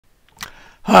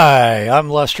Hi, I'm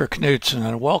Lester Knutsen,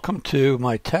 and welcome to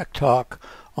my Tech Talk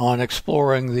on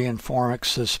exploring the Informix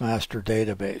Sysmaster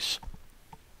Database.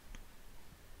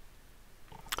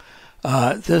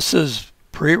 This is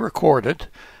pre-recorded,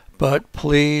 but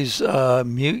please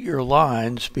mute your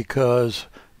lines because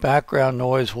background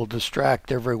noise will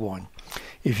distract everyone.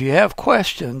 If you have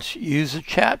questions, use the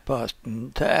chat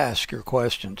button to ask your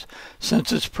questions.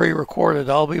 Since it's pre-recorded,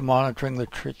 I'll be monitoring the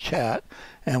chat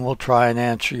and we'll try and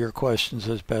answer your questions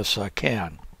as best I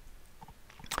can.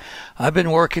 I've been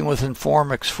working with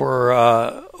Informix for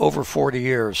over 40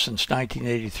 years, since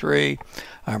 1983.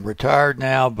 I'm retired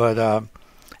now, but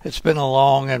it's been a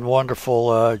long and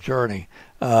wonderful journey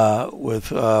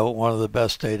with one of the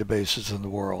best databases in the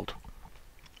world.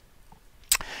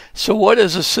 So what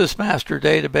is a Sysmaster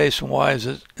database and why is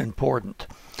it important?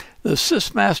 The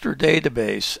Sysmaster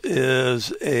database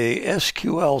is a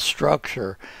SQL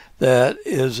structure that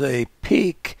is a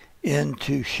peek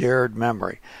into shared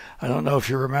memory. I don't know if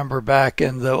you remember back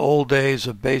in the old days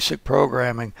of basic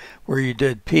programming where you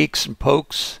did peeks and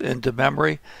pokes into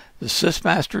memory. The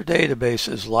Sysmaster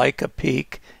database is like a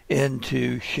peek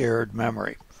into shared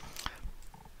memory.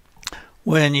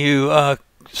 When you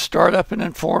start up an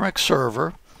Informix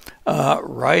server,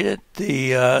 right at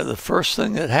the first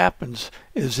thing that happens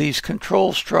is these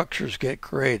control structures get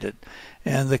created,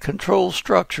 and the control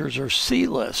structures are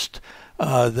C-list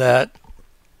that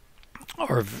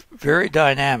are very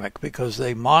dynamic because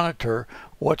they monitor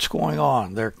what's going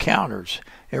on. They're counters.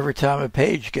 Every time a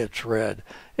page gets read,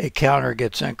 a counter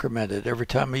gets incremented. Every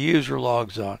time a user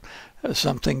logs on,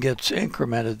 something gets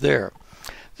incremented there.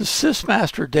 The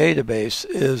Sysmaster database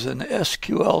is an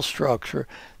SQL structure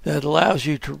that allows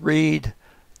you to read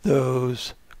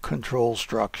those control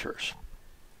structures.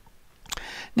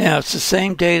 Now, it's the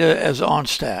same data as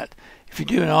OnStat. If you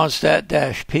do an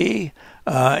OnStat-P,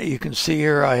 you can see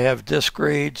here I have disk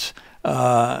reads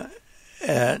at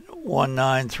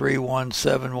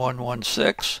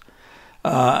 193171116.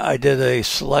 I did a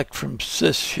select from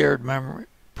Sys shared memory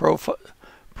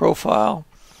profile,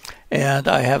 and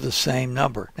I have the same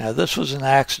number. Now, this was an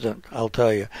accident, I'll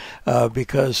tell you,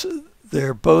 because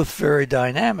they're both very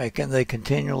dynamic and they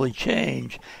continually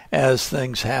change as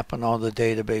things happen on the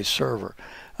database server.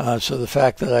 So the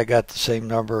fact that I got the same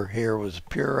number here was a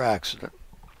pure accident.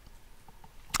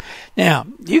 Now,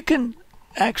 you can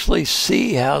actually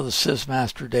see how the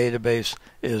Sysmaster database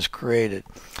is created.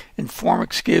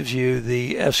 Informix gives you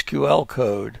the SQL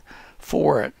code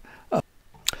for it.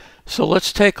 So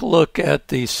let's take a look at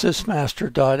the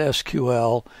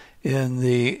sysmaster.sql in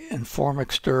the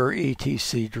Informix dir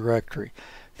etc directory.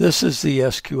 This is the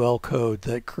SQL code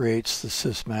that creates the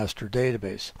Sysmaster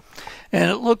database.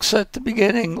 And it looks at the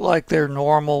beginning like they're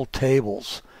normal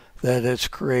tables that it's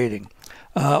creating.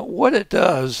 What it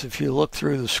does, if you look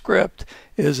through the script,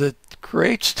 is it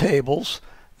creates tables,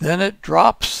 then it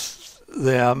drops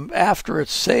them after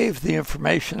it's saved the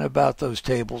information about those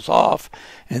tables off,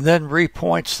 and then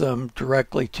repoints them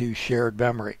directly to shared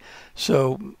memory.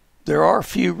 So there are a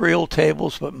few real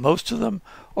tables, but most of them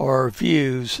are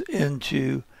views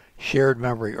into shared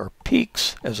memory, or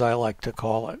peeks as I like to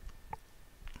call it.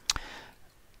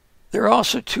 There are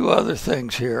also two other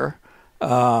things here.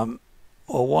 One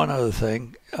other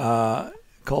thing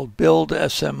called build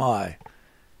SMI.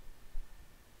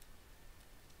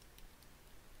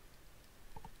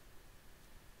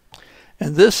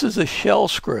 And this is a shell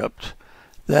script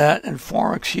that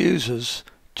Informix uses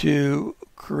to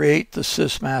create the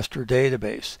Sysmaster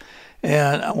database.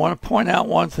 And I want to point out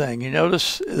one thing. You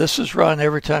notice this is run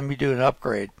every time you do an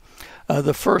upgrade.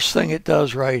 The first thing it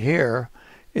does right here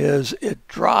is it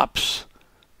drops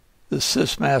the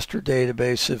Sysmaster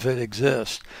database if it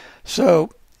exists.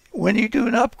 So when you do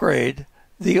an upgrade,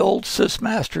 the old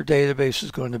Sysmaster database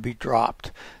is going to be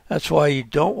dropped. That's why you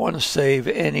don't want to save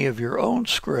any of your own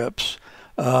scripts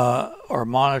or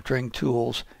monitoring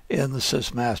tools in the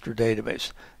Sysmaster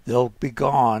database. They'll be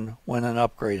gone when an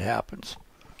upgrade happens.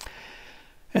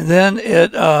 And then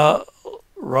it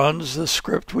runs the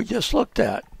script we just looked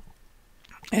at.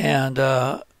 And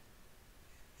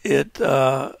it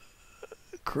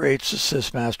creates a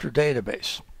Sysmaster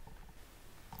database.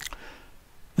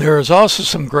 There is also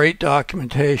some great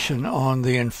documentation on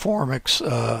the Informix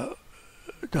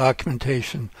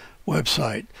documentation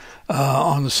website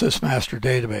on the Sysmaster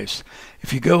database.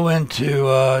 If you go into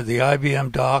the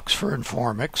IBM docs for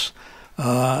Informix,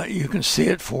 you can see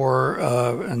it for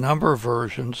a number of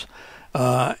versions,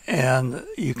 and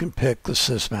you can pick the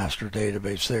Sysmaster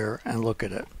database there and look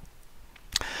at it.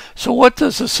 So what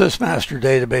does the Sysmaster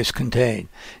database contain?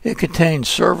 It contains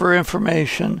server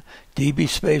information, DB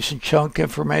space and chunk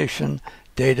information,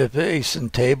 database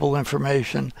and table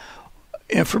information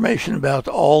about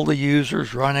all the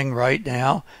users running right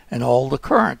now, and all the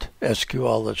current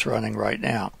SQL that's running right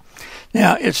now.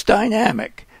 Now, it's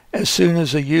dynamic. As soon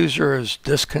as a user is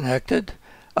disconnected,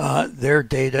 their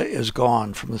data is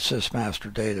gone from the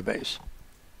Sysmaster database.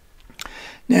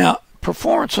 Now,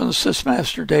 performance on the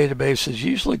Sysmaster database is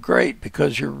usually great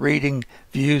because you're reading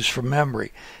views from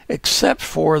memory, except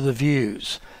for the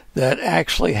views that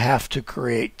actually have to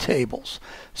create tables.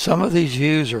 Some of these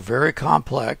views are very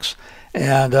complex,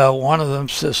 and one of them,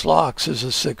 syslocks, is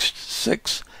a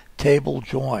six table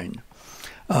join.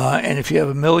 And if you have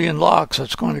 1 million locks,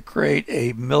 that's going to create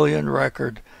a 1 million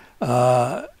record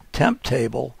temp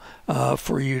table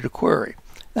for you to query.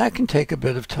 That can take a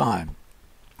bit of time.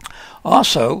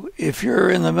 Also, if you're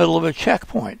in the middle of a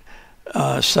checkpoint,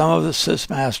 some of the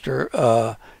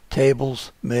Sysmaster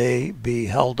tables may be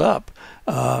held up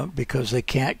because they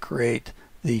can't create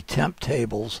the temp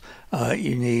tables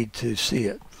you need to see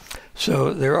it.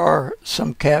 So there are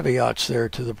some caveats there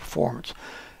to the performance.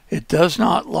 It does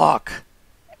not lock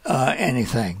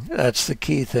anything. That's the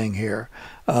key thing here.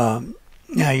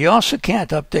 Now, you also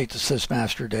can't update the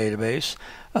Sysmaster database.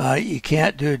 You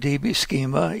can't do a DB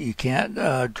schema. You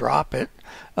can't drop it.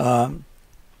 And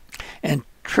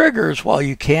triggers, while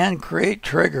you can create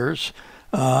triggers,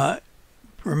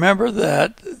 remember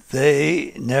that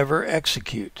they never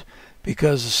execute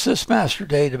because the Sysmaster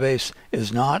database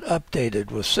is not updated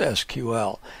with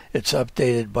SQL. It's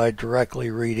updated by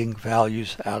directly reading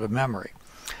values out of memory.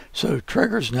 So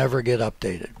triggers never get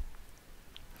updated.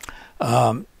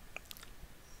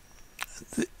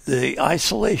 The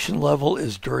isolation level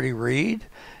is dirty read,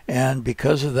 and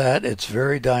because of that, it's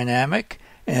very dynamic,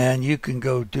 and you can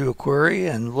go do a query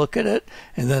and look at it,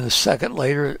 and then a second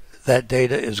later, that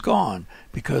data is gone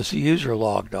because the user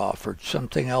logged off or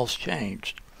something else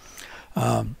changed.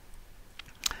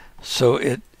 So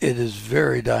it is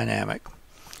very dynamic.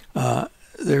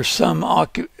 There's some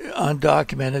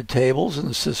undocumented tables in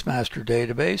the Sysmaster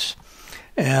database,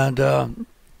 and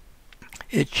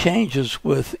it changes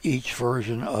with each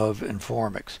version of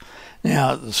Informix.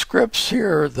 Now, the scripts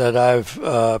here that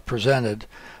I've presented,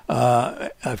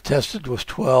 I've tested with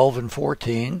 12 and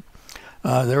 14.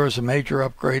 There was a major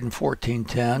upgrade in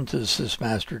 14.10 to the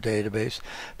Sysmaster database,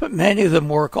 but many of them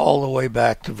work all the way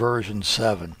back to version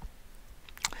 7.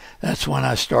 That's when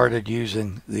I started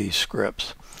using these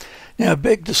scripts. Now, a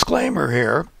big disclaimer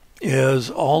here is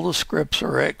all the scripts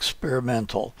are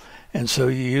experimental, and so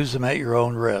you use them at your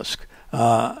own risk.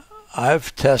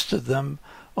 I've tested them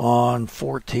on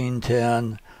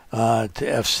 14.10 to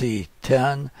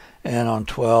FC10 and on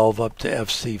 12 up to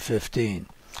FC15.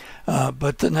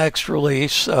 But the next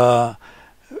release,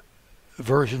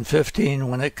 version 15,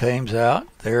 when it comes out,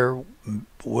 there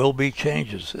will be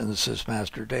changes in the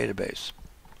Sysmaster database.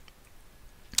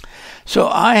 So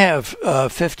I have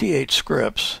 58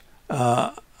 scripts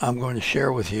I'm going to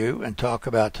share with you and talk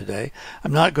about today.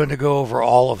 I'm not going to go over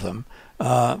all of them,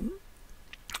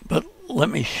 but let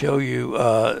me show you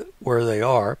where they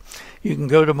are. You can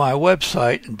go to my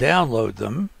website and download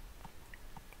them.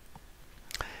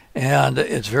 And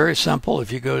it's very simple.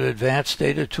 If you go to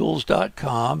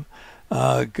advanceddatatools.com,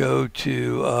 go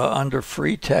to under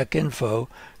free tech info,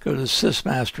 go to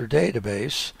Sysmaster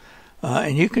database,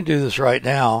 and you can do this right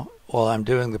now while I'm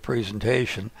doing the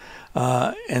presentation.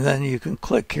 And then you can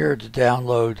click here to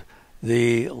download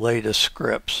the latest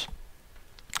scripts.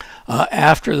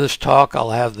 After this talk,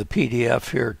 I'll have the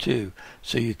PDF here too,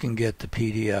 so you can get the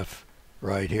PDF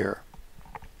right here.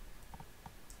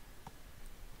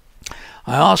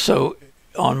 I also,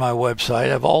 on my website,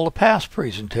 have all the past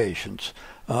presentations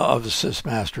of the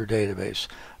Sysmaster database.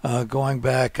 Going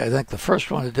back, I think the first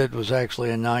one I did was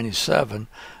actually in 97.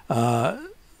 The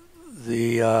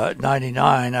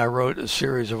 99, I wrote a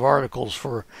series of articles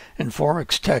for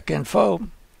Informix Tech Info.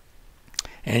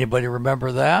 Anybody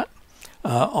remember that?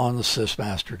 On the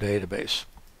Sysmaster database.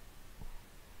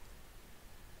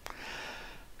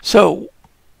 So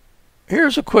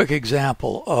here's a quick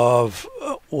example of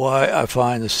why I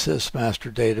find the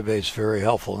Sysmaster database very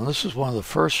helpful. And this is one of the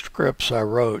first scripts I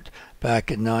wrote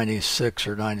back in 96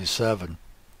 or 97.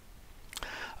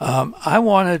 I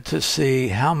wanted to see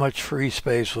how much free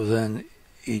space was in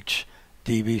each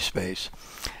DB space.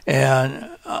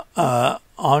 And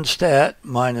onstat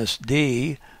minus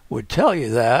D would tell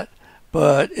you that,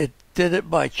 but it did it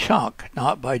by chunk,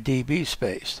 not by DB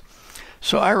space.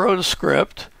 So I wrote a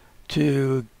script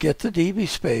to get the DB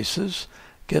spaces,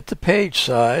 get the page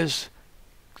size,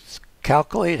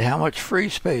 calculate how much free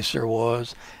space there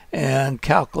was, and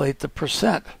calculate the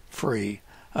percent free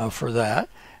for that.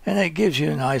 And it gives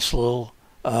you a nice little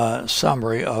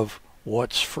summary of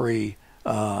what's free.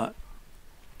 And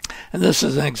this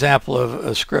is an example of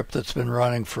a script that's been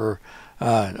running for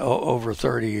over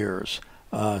 30 years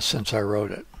since I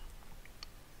wrote it.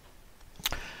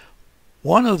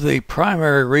 One of the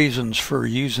primary reasons for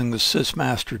using the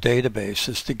Sysmaster database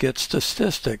is to get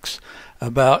statistics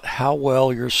about how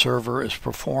well your server is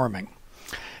performing.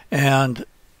 And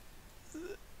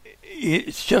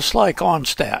it's just like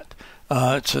OnStat.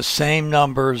 It's the same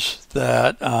numbers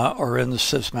that are in the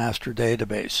Sysmaster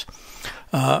database.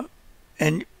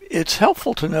 And it's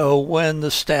helpful to know when the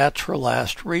stats were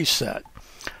last reset,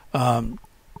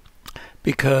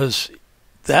 because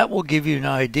that will give you an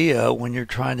idea when you're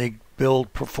trying to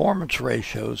build performance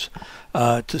ratios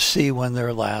to see when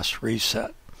they're last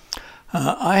reset.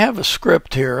 I have a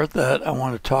script here that I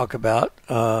want to talk about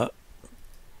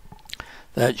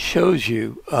that shows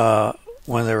you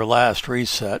when they're last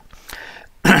reset.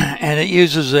 And it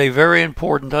uses a very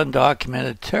important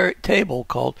undocumented table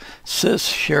called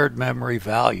Sys Shared Memory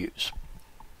Values.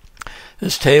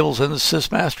 This table's in the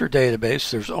Sysmaster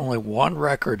database. There's only one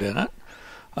record in it.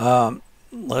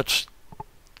 Let's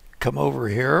come over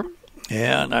here,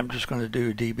 and I'm just going to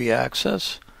do DB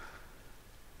access.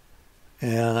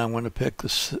 And I'm going to pick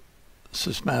the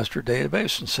Sysmaster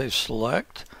database and say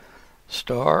select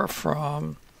star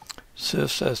from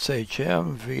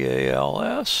sys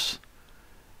vals.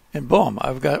 And boom,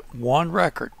 I've got one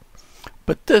record.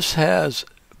 But this has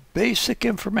basic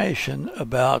information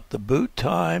about the boot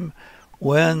time,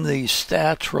 when the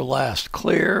stats were last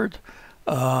cleared,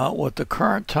 what the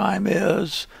current time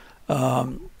is,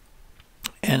 and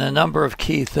a number of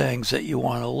key things that you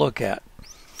want to look at.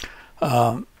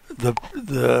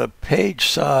 The page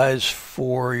size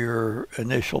for your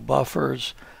initial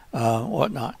buffers,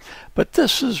 whatnot. But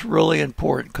this is really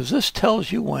important because this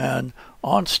tells you when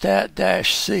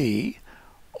OnStat-C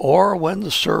or when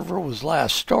the server was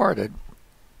last started.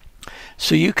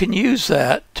 So you can use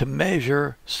that to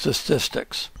measure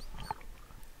statistics.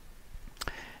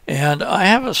 And I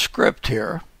have a script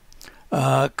here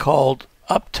called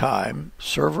uptime,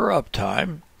 server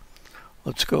uptime.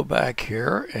 Let's go back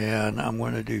here, and I'm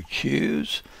going to do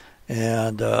choose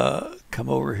and come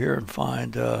over here and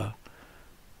find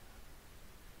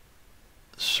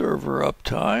server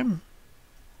uptime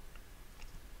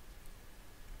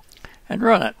and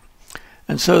run it.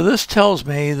 And so this tells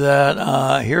me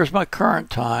that here's my current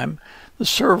time. The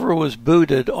server was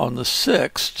booted on the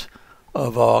 6th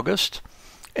of August,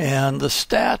 and the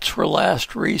stats were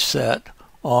last reset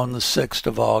on the 6th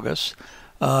of August.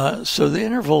 So the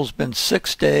interval's been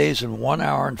 6 days and 1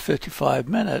 hour and 55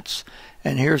 minutes,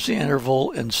 and here's the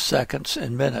interval in seconds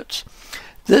and minutes.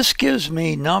 This gives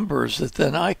me numbers that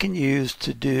then I can use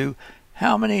to do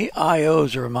how many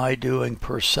IOs am I doing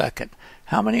per second?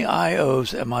 How many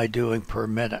IOs am I doing per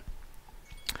minute?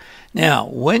 Now,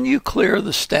 when you clear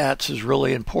the stats is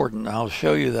really important. I'll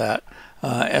show you that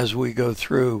as we go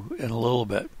through in a little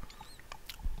bit.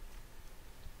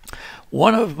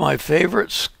 One of my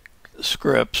favorite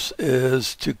scripts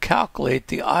is to calculate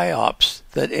the IOPS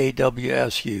that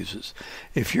AWS uses.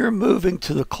 If you're moving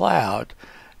to the cloud,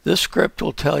 this script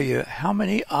will tell you how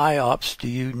many IOPS do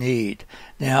you need.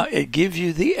 Now, it gives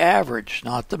you the average,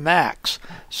 not the max.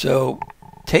 So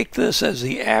take this as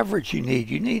the average you need.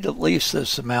 You need at least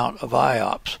this amount of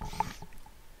IOPS.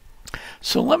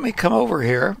 So let me come over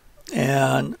here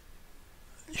and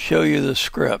show you the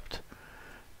script.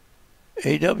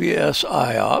 AWS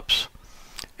IOPS.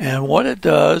 And what it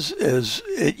does is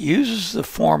it uses the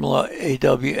formula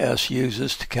AWS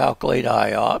uses to calculate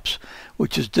IOPS,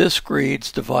 which is disk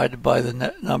reads divided by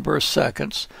the number of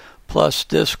seconds plus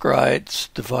disk writes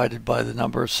divided by the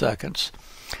number of seconds.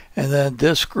 And then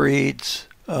disk reads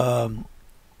bytes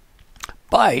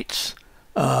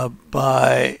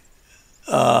by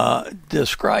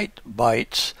disk write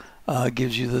bytes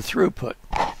gives you the throughput.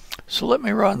 So let me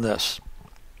run this.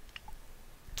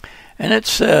 And it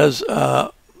says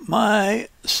my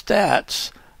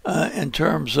stats in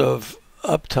terms of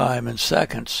uptime in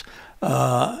seconds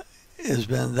has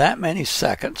been that many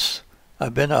seconds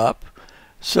I've been up.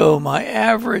 So my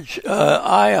average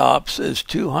IOPS is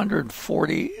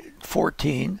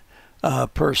 214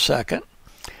 per second.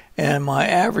 And my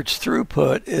average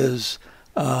throughput is,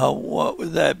 what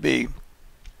would that be?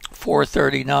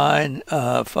 439,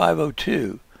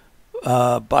 502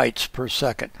 bytes per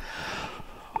second.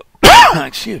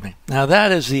 Excuse me. Now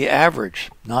that is the average,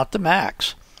 not the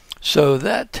max. So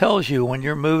that tells you when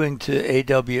you're moving to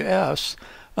AWS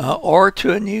or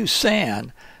to a new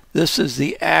SAN, this is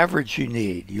the average you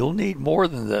need. You'll need more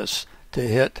than this to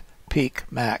hit peak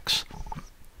max.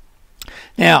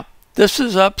 Now, this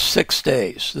is up 6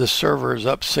 days. This server is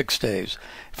up 6 days.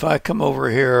 If if I come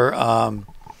over here and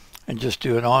just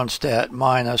do an onstat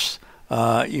minus,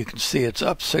 you can see it's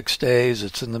up 6 days.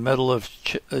 It's in the middle of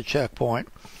a checkpoint.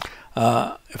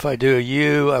 If I do a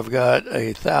U, I've got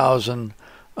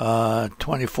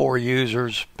 1,024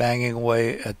 users banging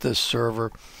away at this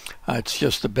server. It's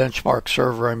just the benchmark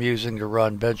server I'm using to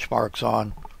run benchmarks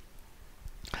on.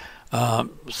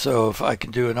 So if I can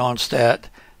do an onstat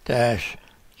dash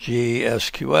G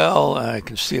SQL, I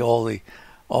can see all the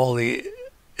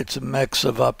it's a mix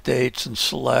of updates and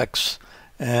selects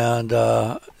and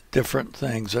different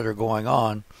things that are going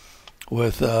on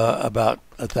with about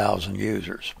 1,000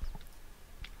 users.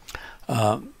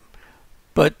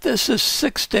 But this is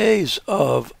 6 days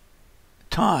of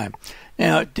time.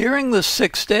 Now, during the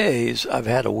 6 days, I've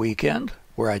had a weekend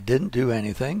where I didn't do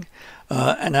anything,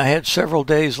 and I had several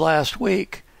days last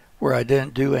week where I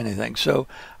didn't do anything. So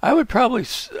I would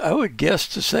guess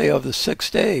to say of the 6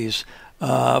 days,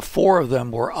 4 of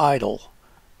them were idle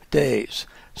days.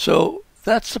 So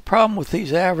that's the problem with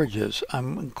these averages.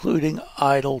 I'm including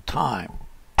idle time.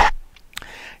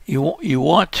 You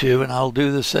want to, and I'll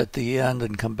do this at the end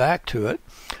and come back to it,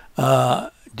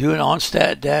 do an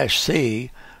onstat-c,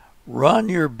 run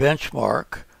your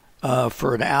benchmark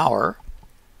for an hour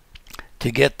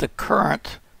to get the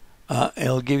current.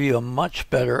 It'll give you a much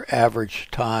better average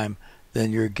time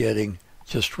than you're getting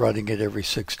just running it every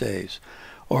 6 days.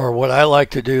 Or what I like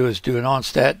to do is do an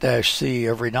onstat-c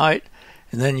every night,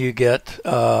 and then you get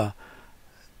the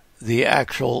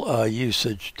actual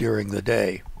usage during the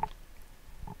day.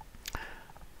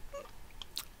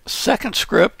 Second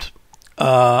script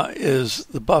is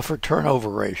the buffer turnover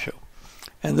ratio.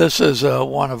 And this is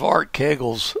one of Art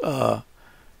Cagel's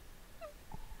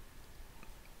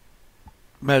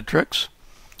metrics.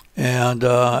 And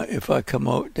if I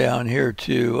come down here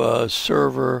to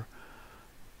server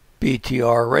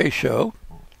BTR ratio,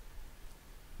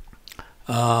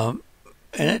 and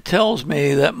it tells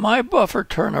me that my buffer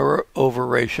turnover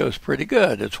ratio is pretty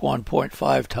good. It's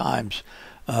 1.5 times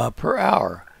per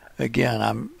hour.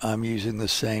 Again, I'm using the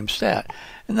same stat.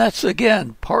 And that's,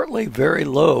 again, partly very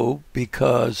low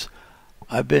because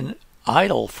I've been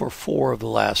idle for 4 of the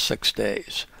last 6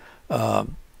 days.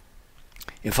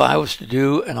 If I was to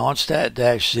do an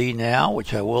onstat-z now,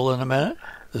 which I will in a minute,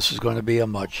 this is going to be a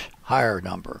much higher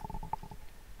number.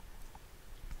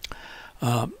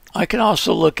 I can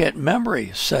also look at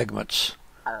memory segments.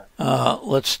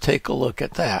 Let's take a look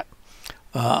at that.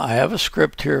 I have a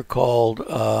script here called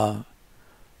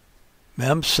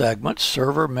mem segments,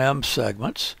 server mem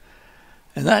segments,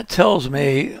 and that tells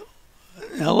me,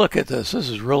 now look at this, this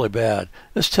is really bad.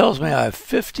 This tells me I have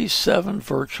 57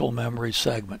 virtual memory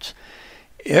segments.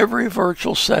 Every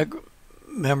virtual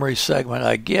memory segment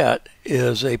I get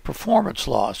is a performance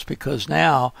loss because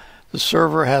now the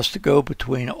server has to go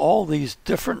between all these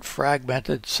different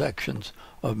fragmented sections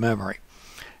of memory.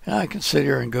 And I can sit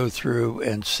here and go through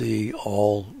and see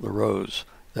all the rows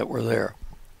that were there.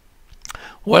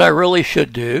 What I really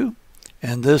should do,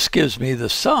 and this gives me the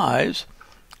size,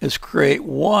 is create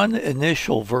one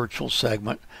initial virtual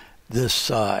segment this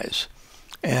size.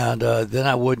 And then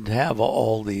I wouldn't have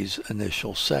all these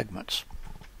initial segments.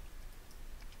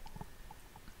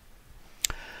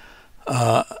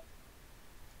 I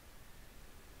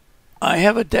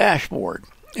have a dashboard,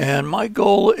 and my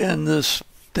goal in this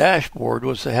dashboard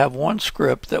was to have one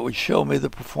script that would show me the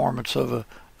performance of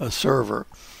a server,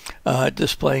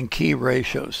 displaying key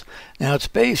ratios. Now it's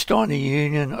based on a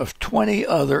union of 20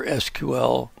 other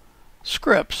SQL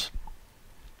scripts.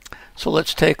 So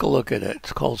let's take a look at it.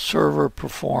 It's called Server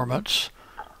Performance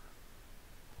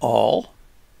All.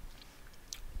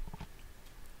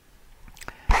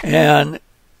 And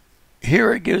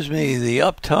here it gives me the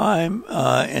uptime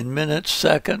in minutes,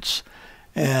 seconds,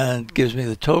 and gives me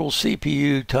the total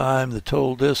CPU time, the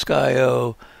total disk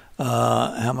I/O,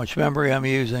 how much memory I'm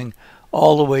using,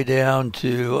 all the way down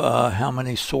to how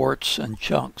many sorts and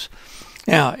chunks.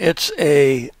 Now, it's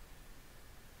a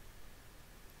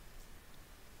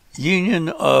union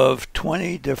of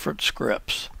 20 different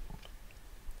scripts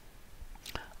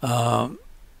that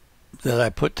I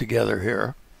put together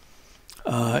here,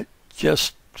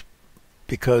 just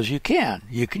because you can.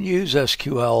 You can use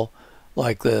SQL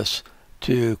like this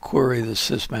to query the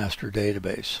Sysmaster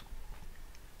database.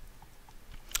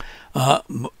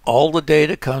 All the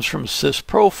data comes from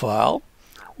SysProfile,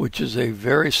 which is a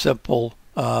very simple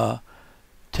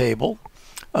table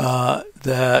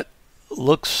that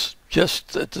looks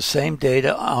just at the same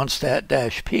data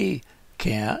onstat-p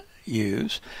can't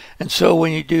use. And so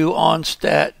when you do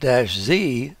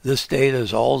onstat-z, this data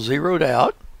is all zeroed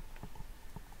out.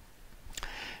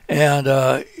 And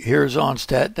here's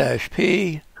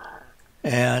onstat-p,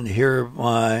 and here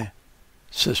my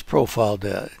sys profile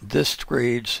disk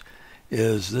reads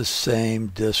is this same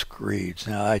disk reads.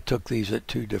 Now I took these at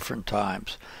 2 different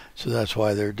times, so that's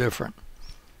why they're different.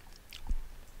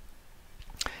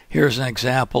 Here's an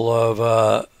example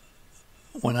of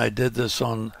when I did this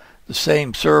on the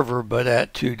same server but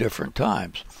at 2 different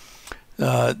times.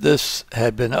 This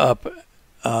had been up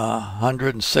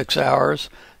 106 hours.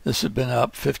 This had been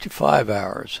up 55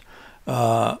 hours.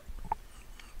 But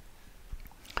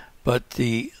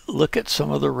look at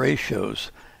some of the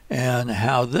ratios and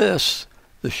how the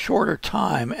shorter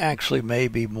time actually may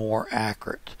be more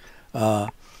accurate. Now,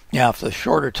 if the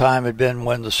shorter time had been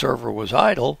when the server was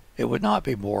idle, it would not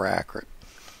be more accurate.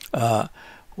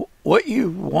 What you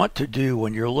want to do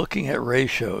when you're looking at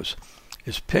ratios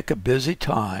is pick a busy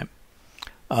time,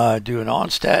 do an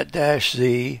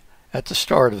onstat-z at the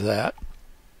start of that,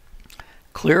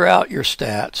 clear out your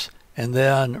stats, and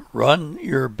then run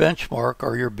your benchmark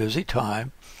or your busy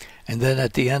time, and then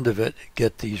at the end of it,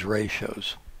 get these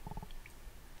ratios.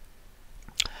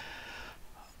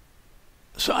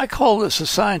 So I call this a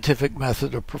scientific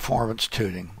method of performance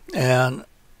tuning. And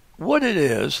what it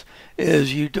is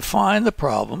you define the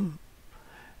problem,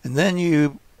 and then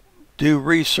you do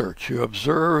research, you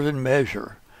observe and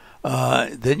measure.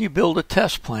 Then you build a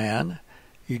test plan,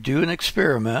 you do an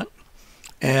experiment,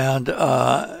 and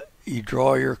you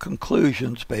draw your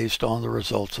conclusions based on the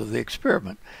results of the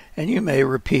experiment. And you may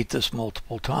repeat this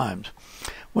multiple times.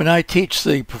 When I teach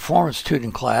the performance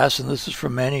tuning class, and this is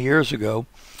from many years ago,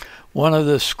 one of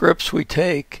the scripts we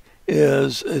take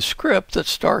is a script that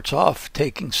starts off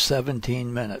taking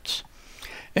 17 minutes.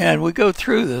 And we go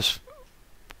through this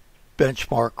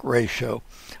benchmark ratio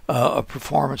of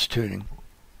performance tuning.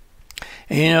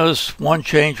 And you notice one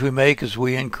change we make is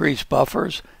we increase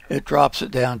buffers. It drops it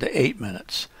down to 8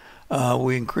 minutes.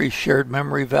 We increase shared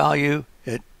memory value.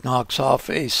 It knocks off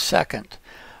a second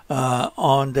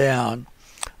on down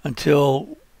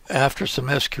until after some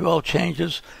SQL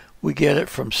changes, we get it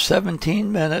from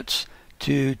 17 minutes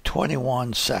to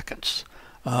 21 seconds.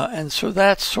 And so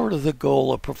that's sort of the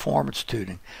goal of performance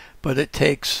tuning. But it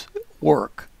takes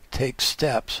work, it takes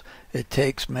steps, it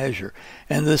takes measure.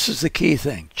 And this is the key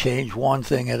thing, change one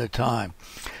thing at a time.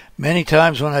 Many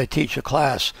times when I teach a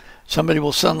class, somebody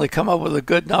will suddenly come up with a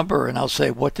good number and I'll say,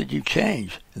 what did you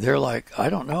change? And they're like, I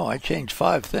don't know, I changed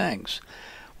 5 things.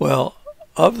 Well,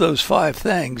 of those 5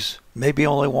 things, maybe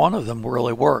only one of them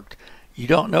really worked. You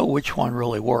don't know which one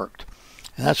really worked.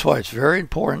 And that's why it's very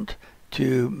important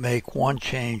to make one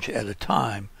change at a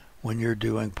time when you're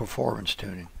doing performance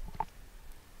tuning.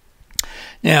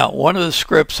 Now, one of the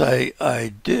scripts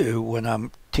I do when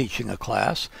I'm teaching a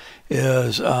class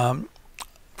is from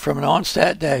an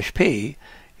onstat-p,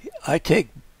 I take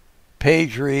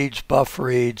page reads, buff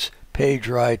reads, page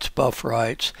writes, buff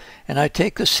writes, and I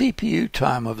take the CPU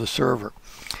time of the server.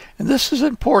 And this is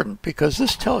important because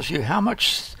this tells you how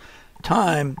much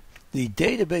time the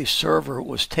database server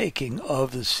was taking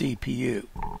of the CPU.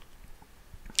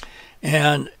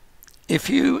 And if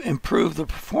you improve the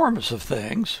performance of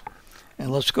things,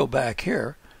 and let's go back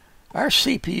here, our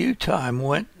CPU time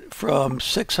went from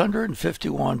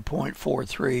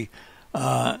 651.43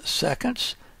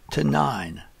 seconds to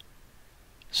 9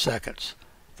 seconds.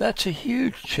 That's a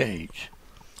huge change.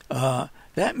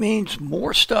 That means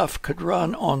more stuff could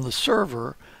run on the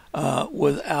server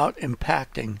without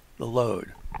impacting the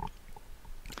load.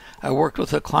 I worked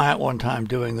with a client one time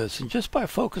doing this, and just by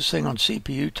focusing on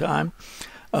CPU time,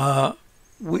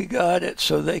 we got it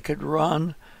so they could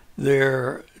run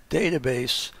their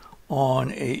database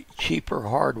on a cheaper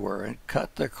hardware and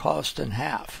cut their cost in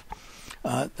half.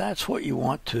 That's what you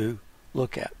want to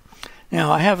look at.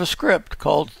 Now, I have a script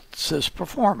called Sys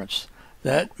Performance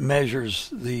that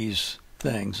measures these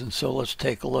things, and so let's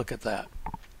take a look at that.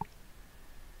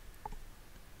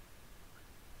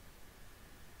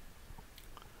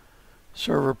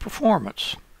 Server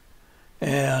performance.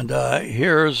 And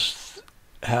here's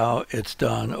how it's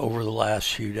done over the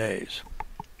last few days.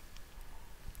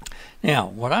 Now,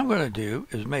 what I'm going to do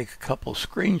is make a couple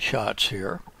screenshots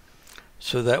here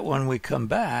so that when we come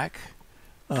back,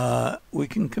 we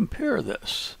can compare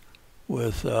this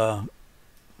with,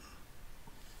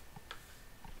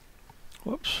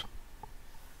 whoops.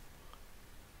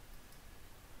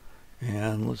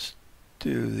 And let's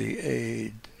do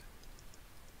the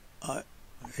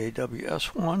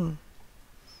AWS one.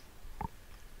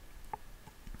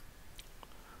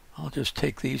 I'll just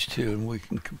take these two and we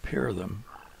can compare them.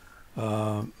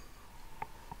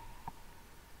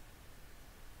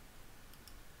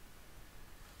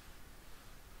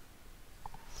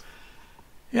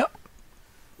 Yep,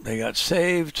 they got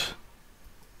saved.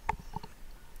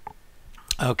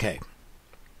 Okay.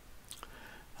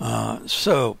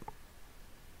 So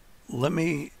let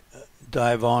me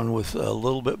dive on with a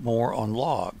little bit more on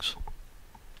logs.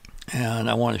 And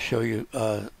I want to show you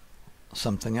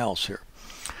something else here.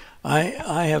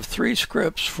 I have 3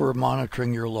 scripts for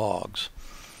monitoring your logs.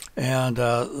 And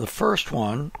the first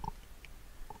one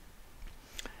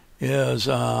is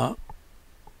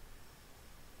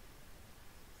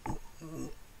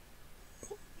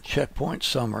checkpoint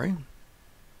summary.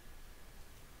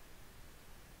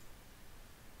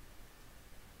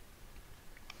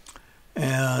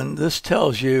 And this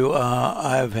tells you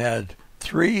I've had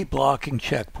 3 blocking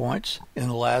checkpoints in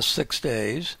the last 6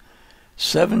 days,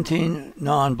 17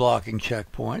 non-blocking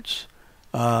checkpoints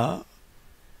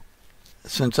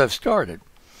since I've started.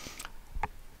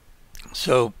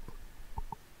 So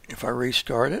if I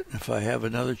restart it, if I have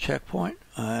another checkpoint,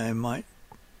 I might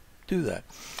do that.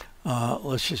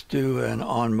 Let's just do an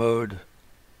on mode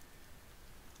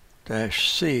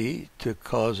 -C to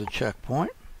cause a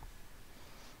checkpoint.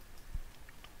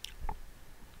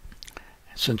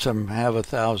 Since I have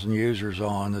 1,000 users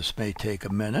on, this may take a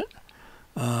minute,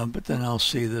 but then I'll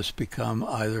see this become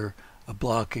either a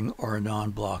blocking or a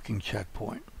non-blocking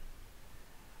checkpoint.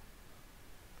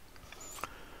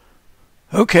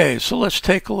 Okay, so let's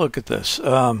take a look at this.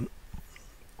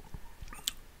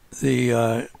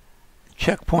 The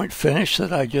checkpoint finish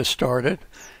that I just started,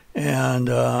 and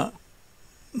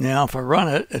now if I run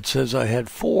it, it says I had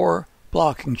 4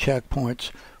 blocking checkpoints,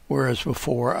 whereas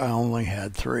before I only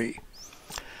had 3.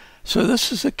 So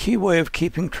this is a key way of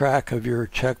keeping track of your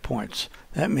checkpoints.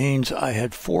 That means I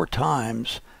had 4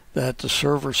 times that the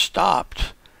server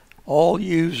stopped all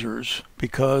users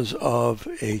because of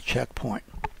a checkpoint.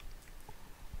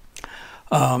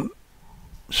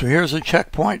 So here's a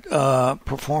checkpoint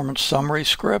performance summary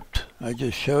script I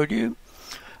just showed you.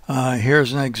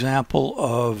 Here's an example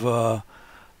of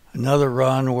another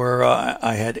run where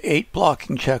I had 8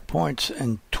 blocking checkpoints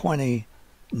and 20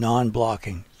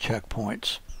 non-blocking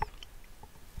checkpoints.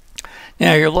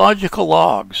 Now your logical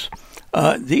logs,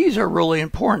 these are really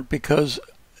important because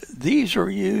these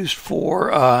are used for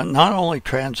not only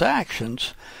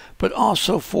transactions but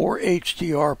also for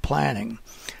HDR planning.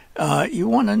 You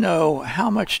want to know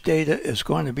how much data is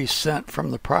going to be sent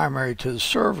from the primary to the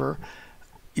server.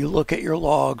 You look at your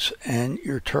logs and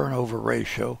your turnover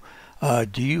ratio.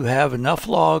 Do you have enough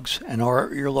logs, and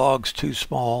are your logs too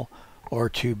small or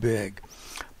too big?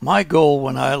 My goal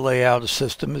when I lay out a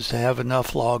system is to have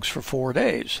enough logs for 4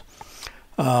 days.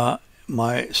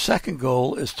 My second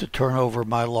goal is to turn over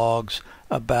my logs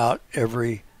about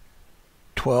every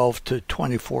 12 to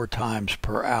 24 times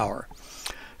per hour.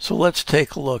 So let's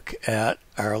take a look at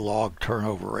our log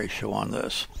turnover ratio on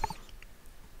this.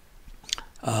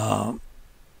 I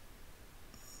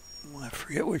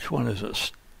forget which one is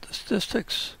this.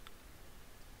 Statistics?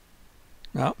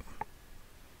 No.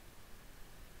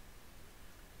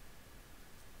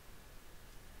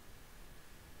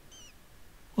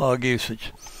 Log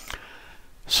usage.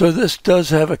 So this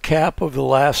does have a cap of the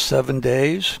last 7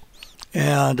 days,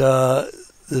 and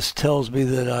this tells me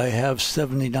that I have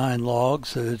 79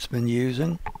 logs that it's been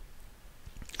using.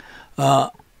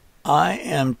 I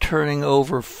am turning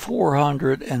over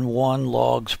 401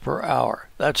 logs per hour.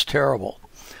 That's terrible.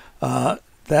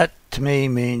 That to me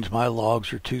means my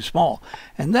logs are too small.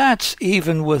 And that's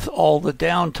even with all the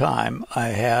downtime I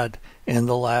had in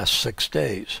the last 6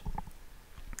 days.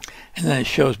 And then it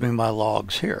shows me my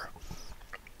logs here.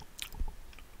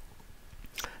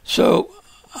 So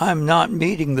I'm not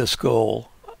meeting this goal.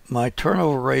 My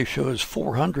turnover ratio is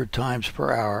 400 times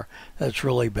per hour. That's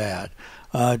really bad.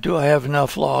 Do I have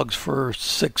enough logs for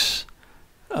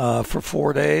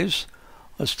 4 days?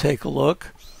 Let's take a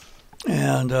look.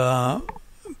 And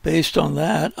based on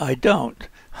that, I don't.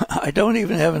 I don't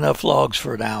even have enough logs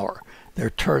for an hour. They're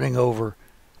turning over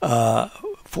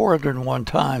 401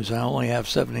 times. I only have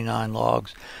 79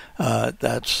 logs.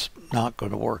 That's not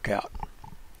going to work out.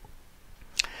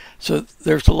 So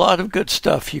there's a lot of good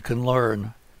stuff you can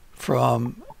learn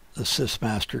from the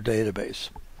Sysmaster database.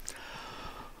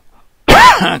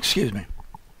 Excuse me.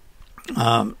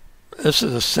 This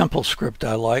is a simple script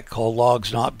I like called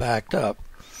logs not backed up.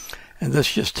 And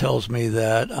this just tells me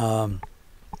that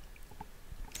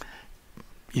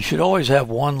you should always have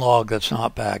one log that's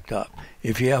not backed up.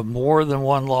 If you have more than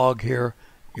one log here,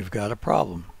 you've got a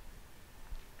problem.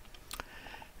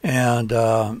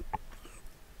 And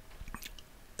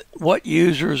what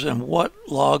users and what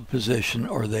log position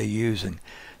are they using?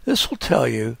 This will tell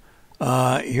you,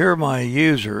 here are my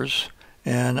users,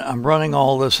 and I'm running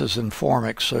all this as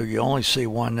Informix, so you only see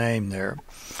one name there.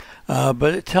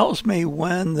 But it tells me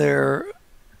when their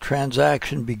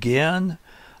transaction began,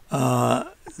 the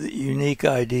unique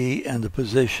ID and the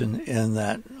position in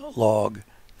that log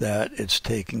that it's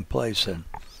taking place in.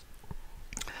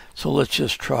 So let's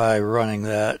just try running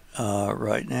that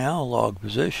right now, log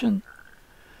position.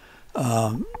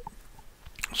 So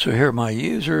here are my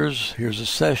users. Here's a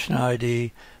session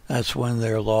ID. That's when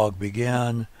their log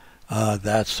began.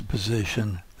 That's the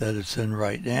position that it's in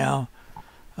right now.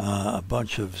 A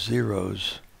bunch of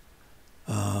zeros.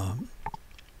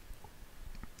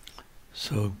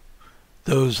 So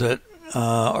those that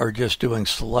are just doing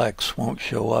selects won't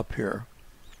show up here.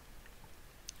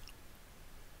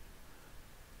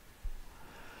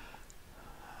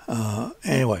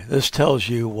 Anyway, this tells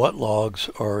you what logs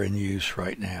are in use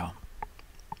right now.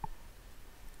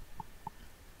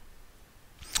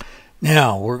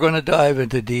 Now, we're going to dive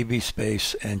into DB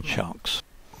space and chunks.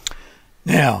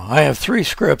 Now, I have 3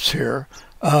 scripts here,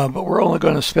 but we're only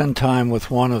going to spend time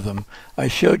with one of them. I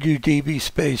showed you DB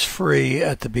space free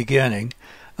at the beginning.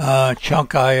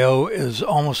 Chunk IO is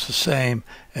almost the same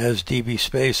as DB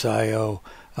space IO.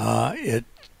 It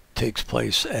takes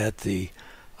place at the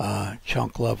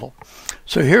chunk level.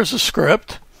 So here's a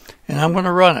script, and I'm going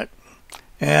to run it.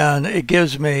 And it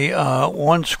gives me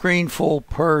 1 screen full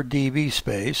per DB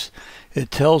space. It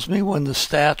tells me when the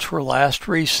stats were last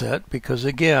reset, because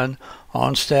again,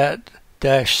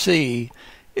 onstat-c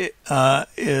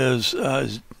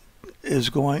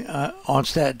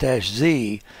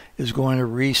onstat-z is going to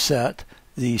reset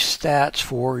the stats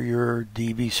for your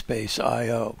DB space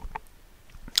IO.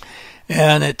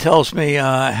 And it tells me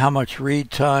how much read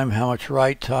time, how much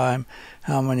write time,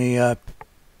 how many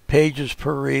pages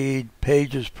per read,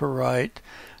 pages per write.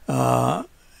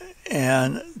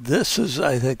 And this is,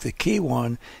 I think, the key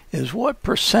one, is what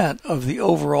percent of the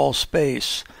overall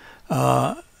space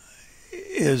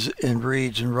is in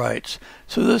reads and writes.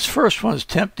 So this first one is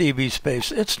temp DB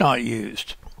space. It's not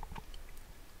used.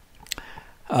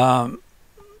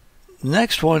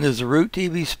 Next one is the root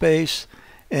DB space,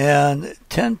 and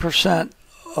 10%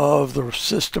 of the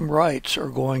system writes are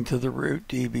going to the root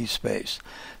DB space.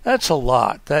 That's a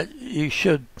lot. That you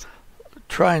should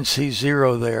try and see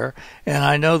 0 there, and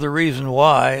I know the reason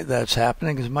why that's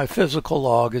happening is my physical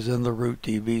log is in the root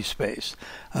DB space.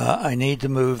 I need to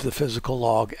move the physical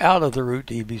log out of the root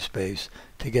DB space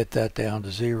to get that down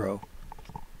to 0.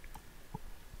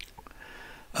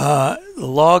 The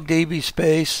log DB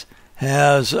space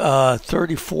has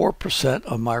 34%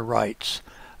 of my writes.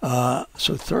 So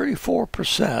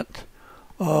 34%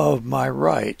 of my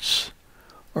writes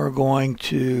are going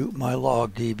to my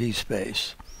log DB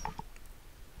space.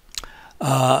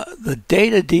 The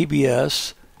data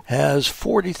DBS has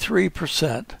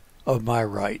 43% of my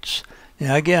writes.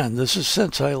 Now again, this is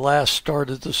since I last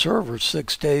started the server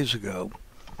 6 days ago.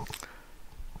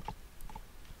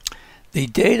 The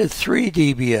data 3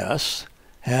 DBS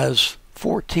has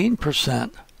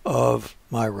 14% of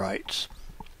my writes.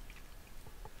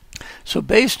 So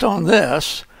based on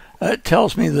this, it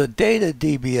tells me the data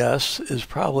DBS is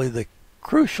probably the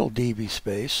crucial DB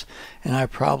space, and I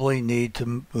probably need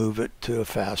to move it to a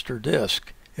faster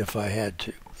disk if I had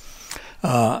to.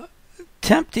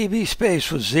 Temp DB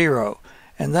space was 0,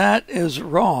 and that is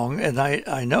wrong, and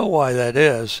I know why that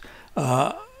is.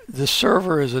 The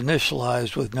server is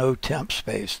initialized with no temp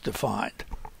space defined.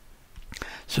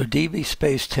 So DB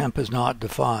space temp is not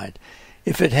defined.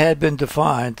 If it had been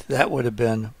defined, that would have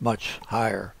been much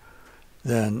higher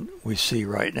than we see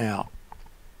right now.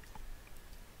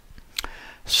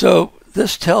 So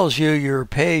this tells you your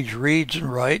page reads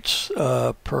and writes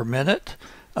per minute,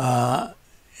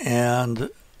 and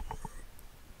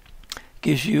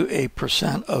gives you a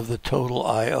percent of the total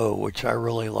I/O, which I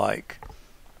really like.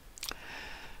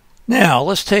 Now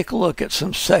let's take a look at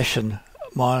some session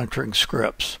monitoring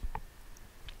scripts.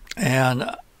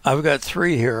 And I've got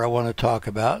 3 here I want to talk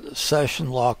about. Session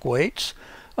lock waits,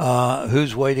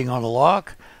 who's waiting on a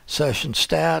lock, session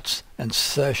stats, and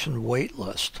session wait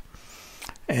list.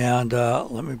 And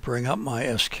let me bring up my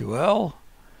SQL,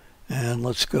 and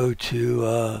let's go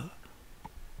to,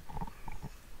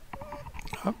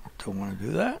 don't want to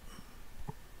do that.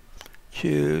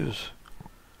 Choose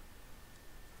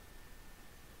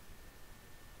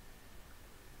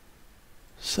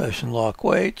session lock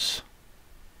waits.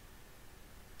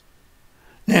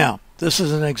 Now, this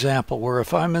is an example where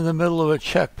if I'm in the middle of a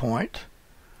checkpoint,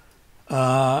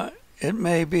 it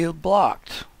may be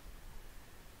blocked.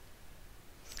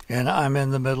 And I'm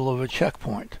in the middle of a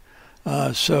checkpoint.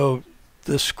 So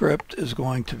this script is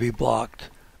going to be blocked.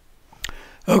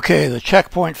 Okay, the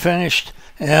checkpoint finished,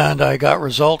 and I got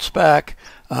results back.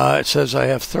 It says I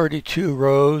have 32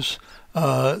 rows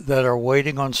that are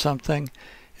waiting on something.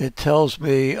 It tells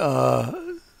me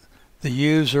the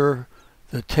user,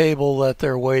 the table that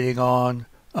they're waiting on,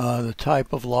 the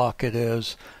type of lock it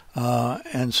is,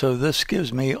 and so this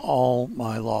gives me all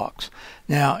my locks.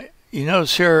 Now, you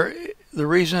notice here, the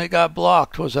reason it got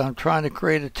blocked was I'm trying to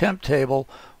create a temp table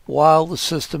while the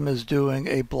system is doing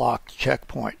a blocked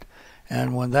checkpoint.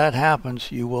 And when that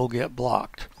happens, you will get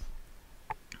blocked.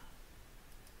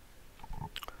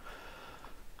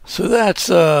 So that's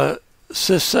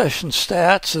sys session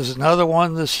stats is another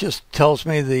one. This just tells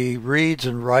me the reads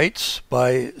and writes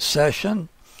by session.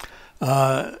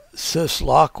 Sys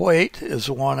lock wait is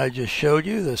the one I just showed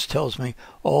you. This tells me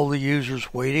all the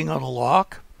users waiting on a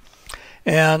lock.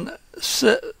 And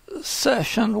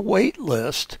session wait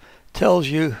list tells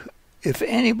you if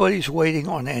anybody's waiting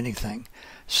on anything.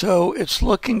 So it's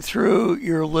looking through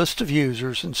your list of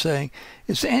users and saying,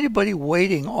 is anybody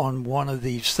waiting on one of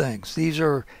these things? These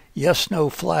are yes/no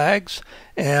flags,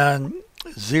 and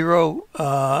 0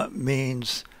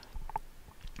 means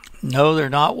no, they're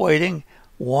not waiting.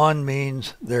 1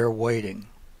 means they're waiting.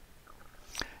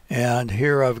 And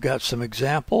here I've got some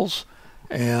examples,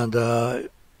 and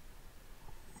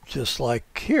just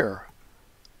like here.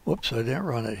 Whoops, I didn't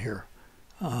run it here.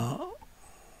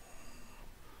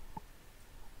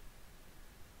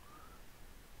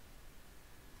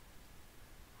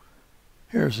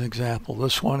 Here's an example.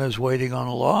 This one is waiting on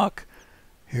a lock.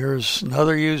 Here's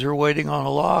another user waiting on a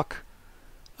lock.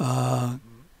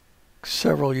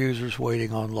 Several users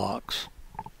waiting on locks.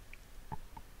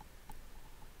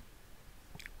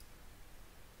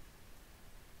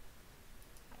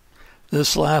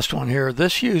 This last one here,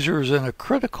 this user is in a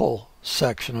critical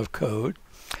section of code.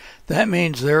 That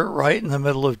means they're right in the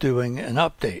middle of doing an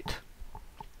update.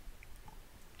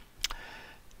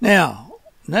 Now,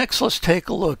 next, let's take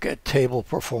a look at table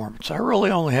performance. I really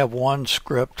only have one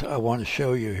script I want to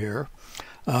show you here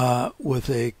with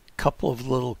a couple of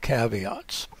little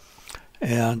caveats.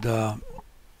 And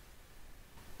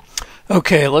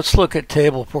okay, let's look at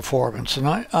table performance. And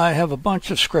I have a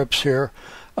bunch of scripts here.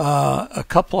 A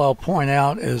couple I'll point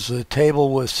out is the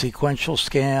table with sequential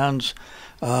scans,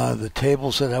 the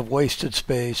tables that have wasted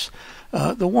space.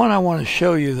 The one I want to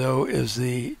show you, though, is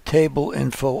the table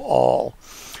info all.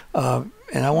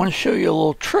 And I want to show you a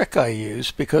little trick I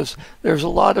use because there's a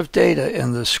lot of data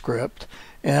in this script.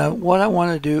 And what I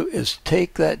want to do is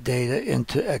take that data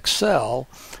into Excel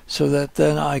so that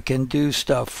then I can do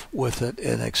stuff with it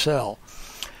in Excel.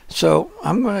 So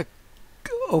I'm going to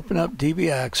open up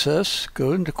DB Access,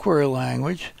 go into Query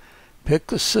Language, pick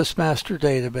the Sysmaster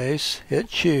database, hit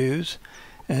Choose,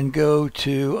 and go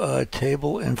to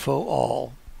Table Info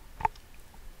All.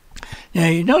 Now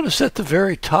you notice at the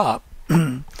very top,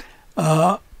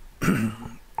 let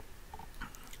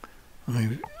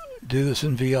me do this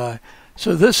in VI.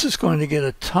 So this is going to get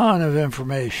a ton of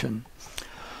information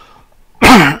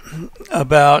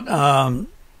about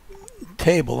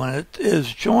table, and it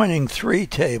is joining 3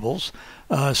 tables,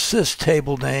 sys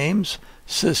table names,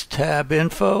 sys tab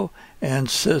info, and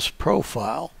sys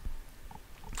profile.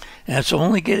 And it's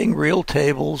only getting real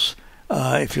tables.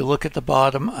 If you look at the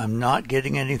bottom, I'm not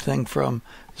getting anything from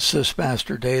the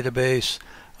Sysmaster database,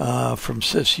 from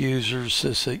sys users,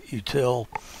 sys util,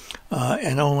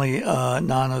 and only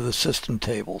none of the system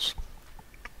tables.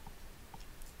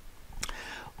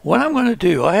 What I'm going to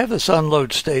do, I have this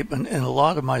unload statement in a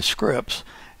lot of my scripts,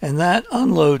 and that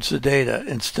unloads the data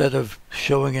instead of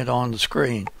showing it on the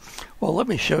screen. Well, let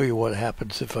me show you what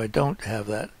happens if I don't have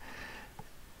that.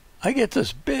 I get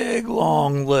this big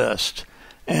long list,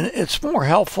 and it's more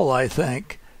helpful, I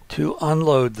think, to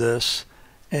unload this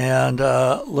and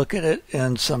look at it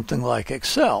in something like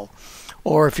Excel.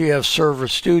 Or if you have Server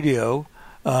Studio,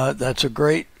 that's a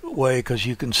great way because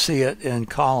you can see it in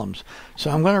columns.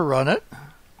 So I'm going to run it.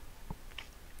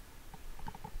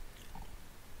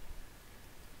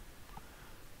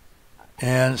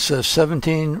 And it says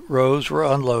 17 rows were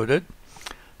unloaded.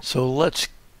 So let's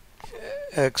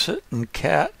exit and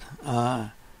cat.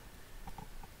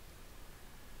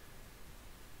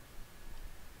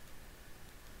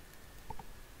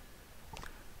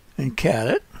 And cat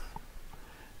it.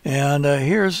 And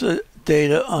here's the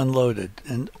data unloaded.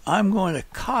 And I'm going to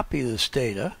copy this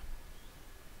data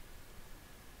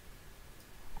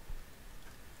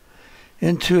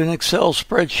into an Excel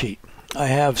spreadsheet I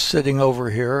have sitting over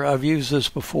here. I've used this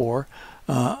before.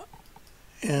 And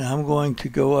I'm going to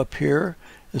go up here.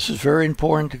 This is very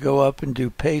important to go up and do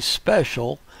paste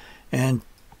special and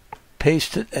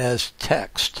paste it as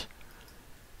text.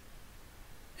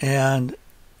 And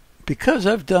because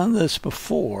I've done this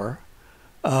before,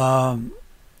 actually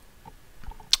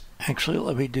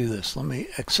let me do this. Let me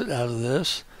exit out of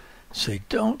this, say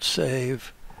don't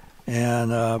save,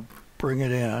 and bring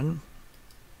it in.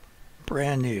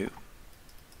 brand new.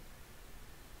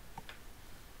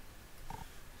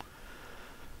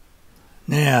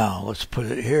 Now let's put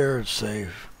it here and say,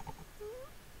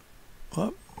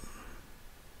 whoop,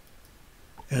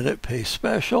 edit paste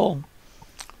special.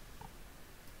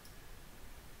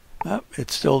 Oh,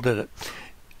 it still did it.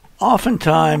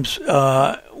 Oftentimes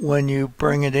when you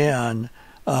bring it in,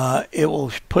 it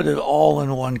will put it all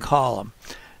in one column.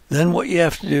 Then what you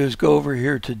have to do is go over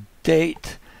here to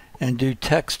date and do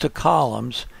text to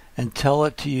columns and tell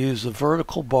it to use the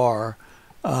vertical bar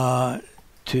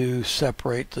to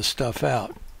separate the stuff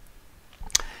out.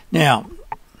 Now,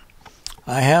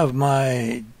 I have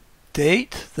my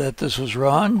date that this was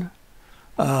run.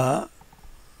 I'm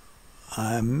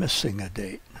missing a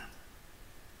date.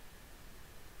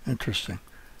 Interesting.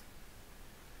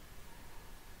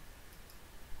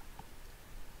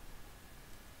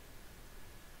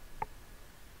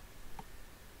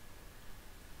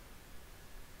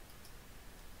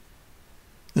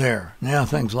 There, now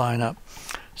things line up.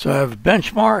 So I have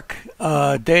benchmark,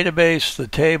 database, the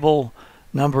table,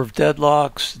 number of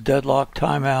deadlocks, deadlock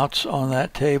timeouts on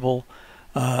that table.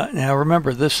 Now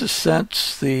remember, this is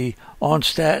since the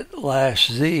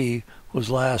onstat/z was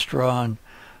last run.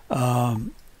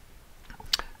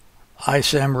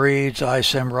 ISM reads,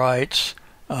 ISM writes,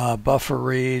 buffer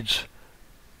reads,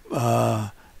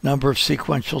 number of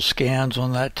sequential scans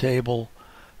on that table,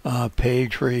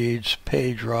 page reads,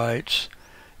 page writes,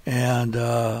 and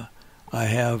I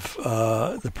have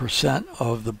the percent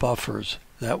of the buffers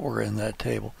that were in that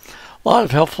table. A lot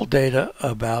of helpful data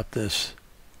about this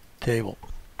table.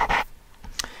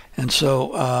 And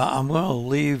so I'm going to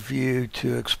leave you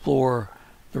to explore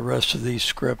the rest of these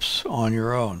scripts on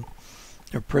your own.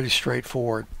 They're pretty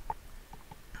straightforward.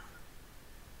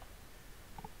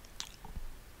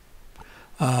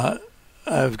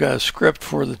 I've got a script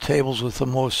for the tables with the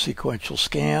most sequential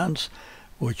scans,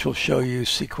 which will show you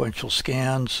sequential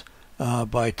scans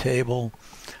by table.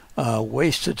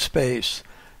 Wasted space.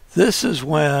 This is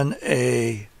when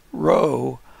a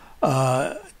row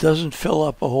doesn't fill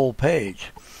up a whole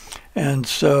page. And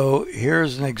so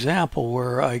here's an example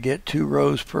where I get 2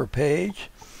 rows per page,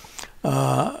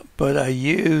 but I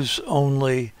use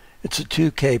only, it's a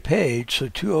 2K page, so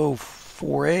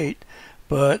 2048,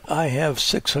 but I have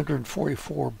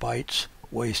 644 bytes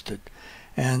wasted.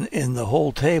 And in the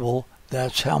whole table,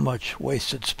 that's how much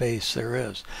wasted space there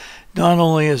is. Not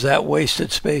only is that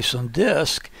wasted space on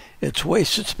disk, it's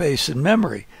wasted space in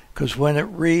memory, because when it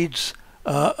reads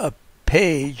a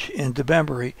page into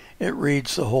memory, it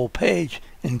reads the whole page,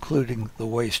 including the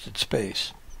wasted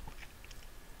space.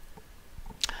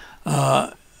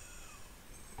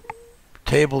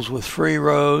 Tables with free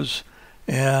rows,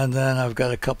 and then I've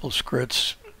got a couple of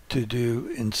scripts to do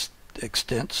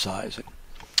extent sizing.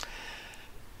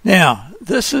 Now,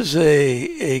 this is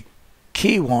a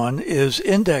key one, is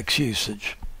index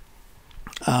usage.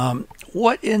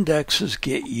 What indexes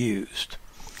get used?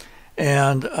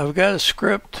 And I've got a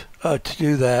script to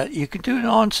do that. You can do an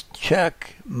on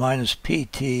check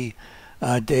 -pt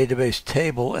database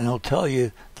table, and it'll tell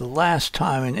you the last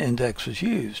time an index was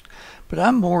used. But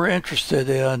I'm more interested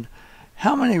in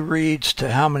how many reads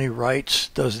to how many writes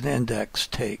does an index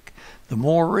take. The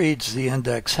more reads the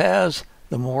index has,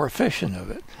 the more efficient of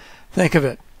it. Think of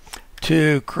it.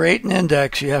 To create an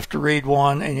index, you have to read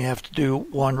one and you have to do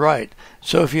one write.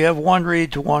 So if you have 1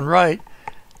 read to 1 write,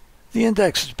 the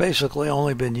index has basically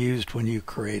only been used when you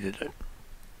created it.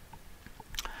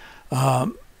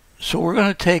 So we're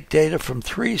going to take data from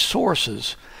 3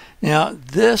 sources. Now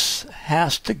this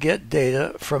has to get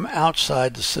data from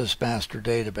outside the Sysmaster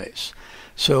database.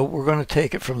 So we're going to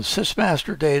take it from the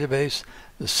Sysmaster database,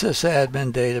 the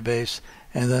sysadmin database,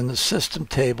 and then the system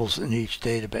tables in each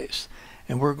database.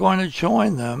 And we're going to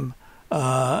join them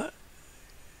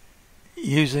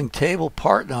using table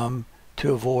partnum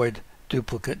to avoid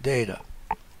duplicate data.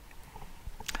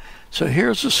 So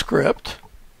here's a script,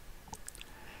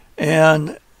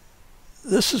 and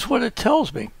this is what it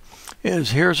tells me.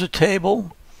 Here's a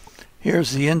table,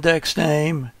 here's the index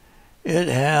name, it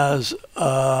has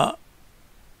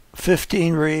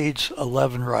 15 reads,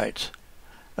 11 writes,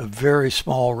 a very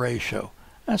small ratio.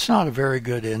 That's not a very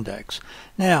good index.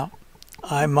 Now,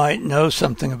 I might know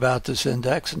something about this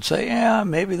index and say, yeah,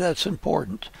 maybe that's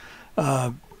important.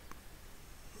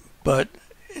 But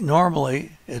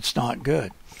normally, it's not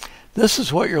good. This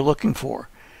is what you're looking for.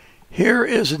 Here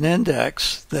is an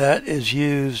index that is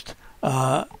used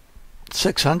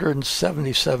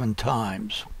 677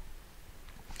 times.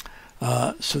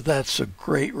 So that's a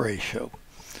great ratio.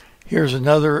 Here's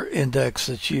another index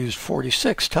that's used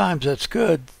 46 times. That's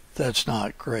good. That's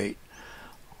not great.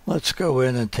 let's go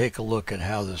in and take a look at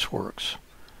how this works.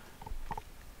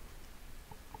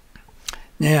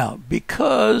 Now,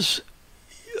 because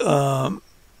I'm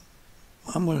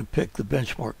going to pick the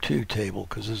benchmark 2 table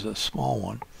because this is a small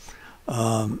one.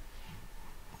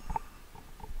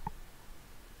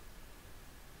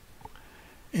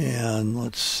 And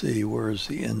let's see, where's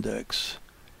the index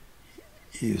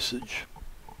usage?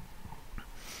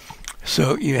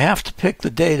 So you have to pick the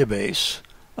database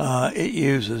it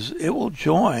uses. It will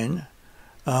join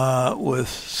with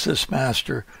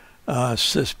Sysmaster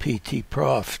SysPT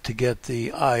Prof to get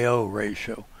the I/O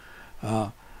ratio.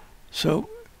 So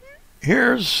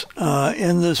here's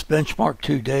in this benchmark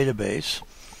 2 database,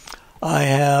 I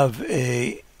have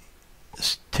a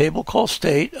table called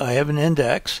state. I have an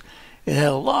index. It had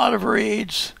a lot of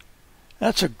reads.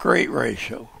 That's a great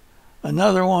ratio.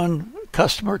 Another one,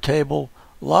 customer table,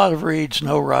 a lot of reads,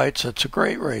 no writes. That's a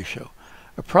great ratio.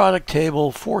 A product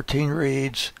table, 14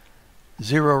 reads,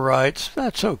 0 writes.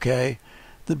 That's okay.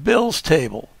 The bills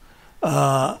table,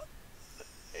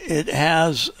 it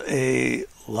has a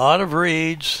lot of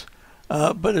reads,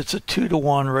 but it's a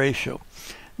 2-to-1 ratio.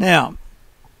 Now,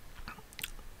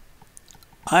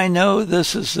 I know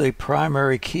this is a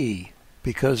primary key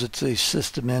because it's a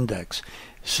system index.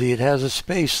 See, it has a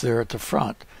space there at the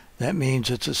front. That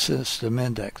means it's a system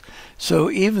index.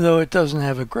 So even though it doesn't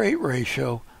have a great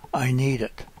ratio, I need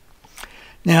it.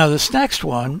 Now this next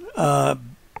one,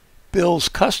 Bill's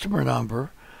customer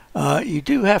number, you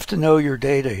do have to know your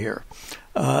data here.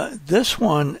 This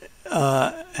one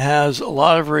has a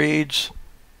lot of reads,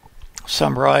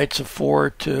 some writes, a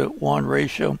 4-to-1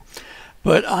 ratio,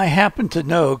 but I happen to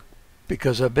know,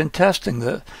 because I've been testing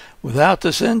that, without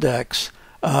this index,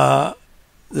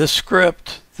 this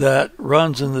script that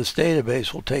runs in this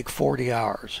database will take 40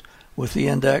 hours. With the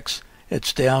index,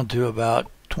 it's down to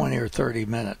about 20 or 30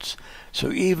 minutes.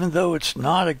 So even though it's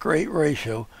not a great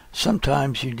ratio,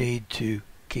 sometimes you need to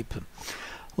keep them.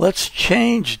 Let's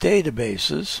change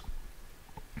databases.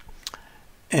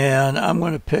 And I'm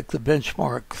going to pick the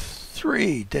benchmark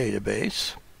 3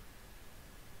 database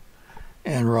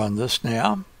and run this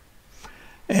now.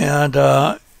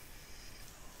 And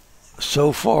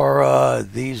so far,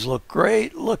 these look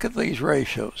great. Look at these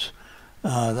ratios.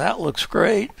 That looks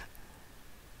great.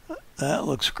 That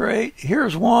looks great.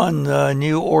 Here's one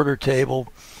new order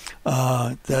table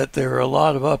that there are a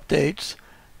lot of updates.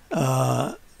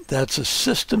 That's a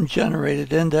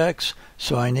system-generated index,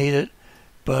 so I need it,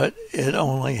 but it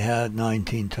only had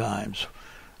 19 times.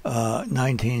 A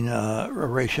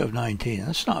ratio of 19.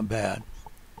 That's not bad.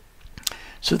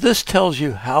 So this tells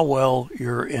you how well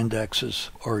your indexes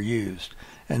are used,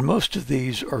 and most of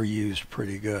these are used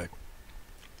pretty good.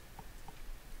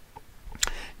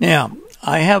 Now,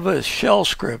 I have a shell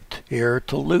script here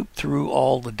to loop through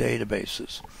all the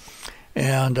databases,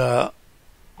 and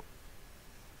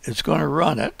it's going to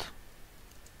run it.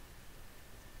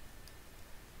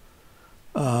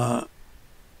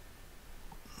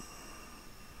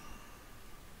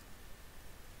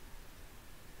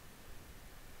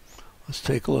 Let's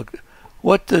take a look.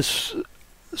 What this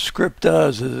script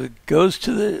does is it goes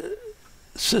to the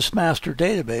Sysmaster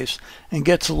database and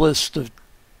gets a list of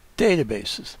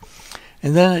databases.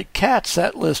 And then it cats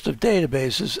that list of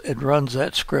databases and runs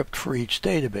that script for each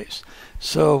database.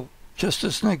 So just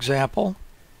as an example,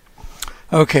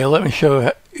 okay, let me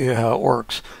show you how it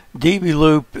works.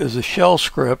 dbloop is a shell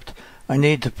script. I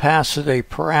need to pass it a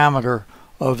parameter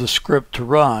of the script to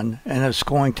run, and it's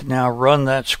going to now run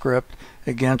that script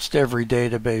against every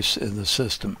database in the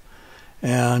system.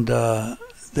 And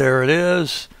there it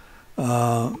is.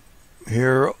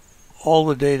 Here all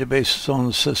the databases on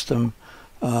the system,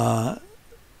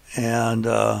 and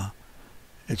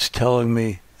it's telling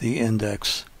me the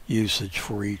index usage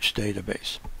for each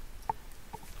database.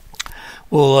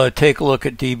 We'll take a look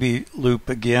at dbloop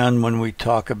again when we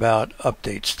talk about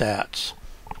update stats,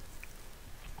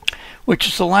 which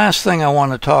is the last thing I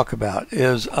want to talk about,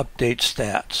 is update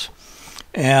stats.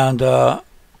 And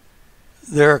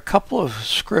there are a couple of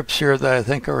scripts here that I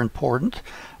think are important.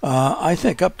 I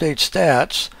think update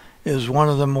stats is one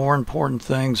of the more important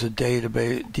things a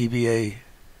DBA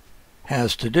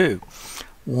has to do.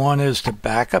 One is to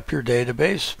back up your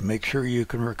database, make sure you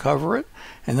can recover it,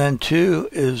 and then 2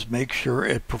 is make sure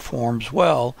it performs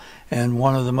well. And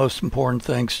one of the most important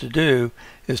things to do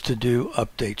is to do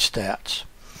update stats.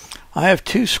 I have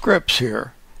 2 scripts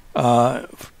here to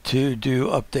do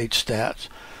update stats.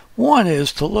 One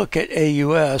is to look at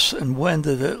AUS and when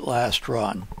did it last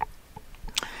run.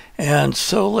 And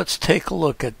so let's take a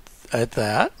look at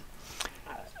that.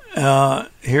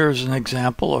 Here's an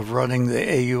example of running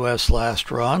the AUS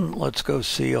last run. Let's go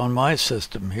see on my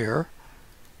system here.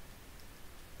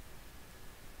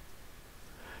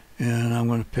 I'm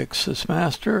going to pick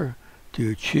Sysmaster,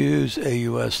 do choose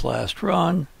AUS last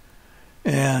run,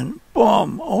 and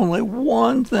boom, only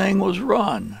one thing was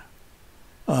run,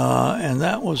 and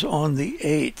that was on the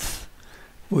 8th,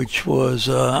 which was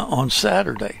on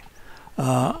Saturday.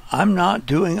 I'm not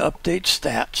doing update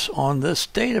stats on this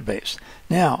database.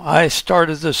 Now, I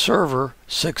started this server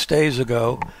 6 days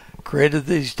ago, created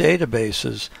these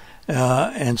databases,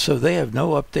 and so they have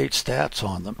no update stats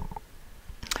on them.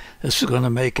 This is going to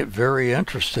make it very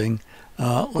interesting.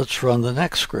 Let's run the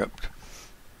next script.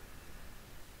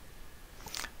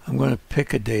 I'm going to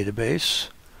pick a database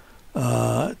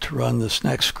to run this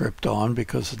next script on,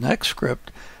 because the next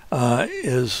script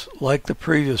is like the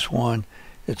previous one.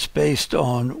 It's based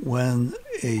on when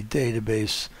a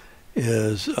database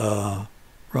is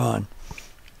run.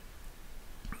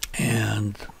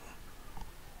 And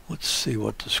let's see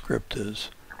what the script is.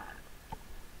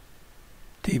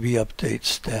 DB update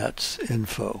stats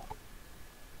info.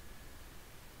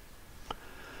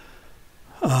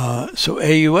 So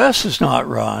AUS is not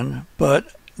run,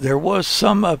 but there was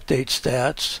some update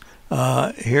stats.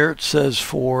 Here it says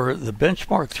for the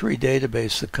benchmark 3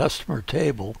 database, the customer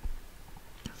table,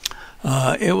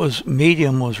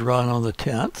 medium was run on the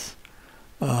 10th.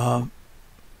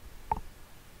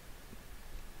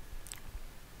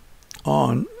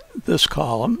 On this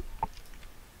column,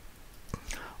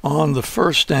 on the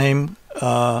first name,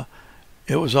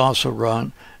 it was also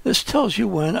run. This tells you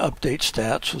when update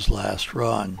stats was last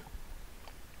run.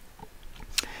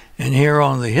 And here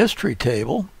on the history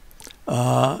table,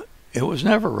 it was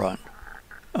never run,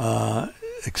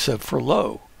 except for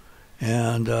low.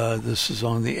 And this is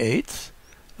on the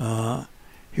 8th.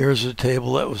 Here's a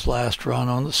table that was last run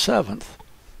on the 7th.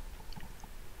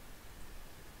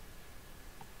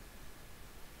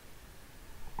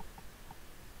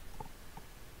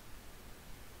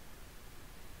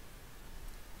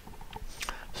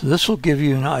 So this will give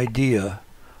you an idea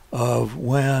of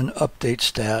when update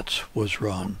stats was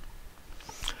run.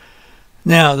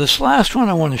 Now, this last one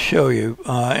I want to show you,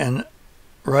 and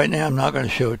right now I'm not going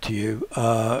to show it to you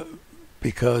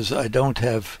because I don't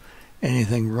have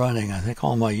anything running. I think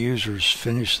all my users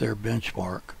finished their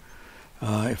benchmark.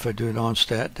 If I do it on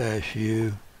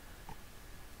stat-u,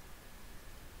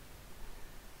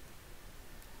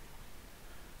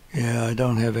 yeah, I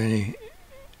don't have any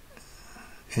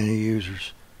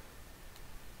users.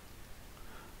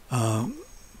 But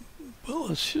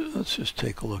let's just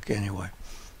take a look anyway.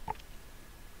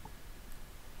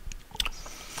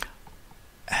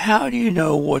 How do you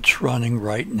know what's running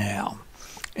right now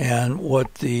and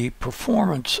what the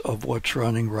performance of what's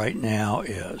running right now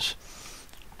is?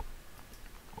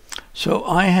 So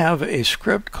I have a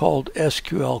script called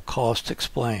SQL cost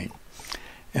explain,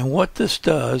 and what this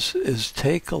does is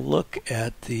take a look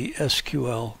at the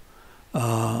SQL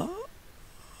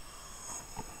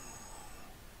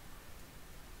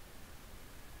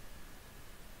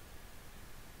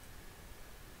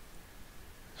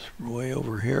way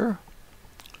over here,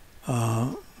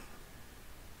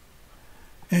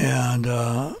 and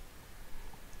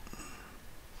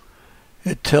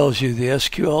it tells you the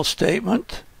SQL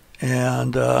statement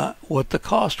and what the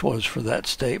cost was for that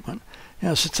statement.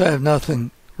 Now, since I have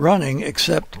nothing running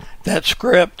except that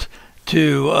script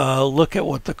to look at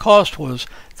what the cost was,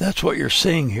 that's what you're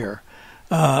seeing here.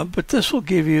 But this will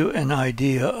give you an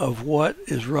idea of what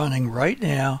is running right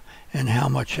now and how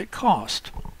much it cost.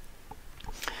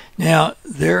 Now,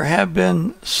 there have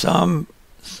been some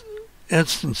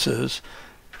instances,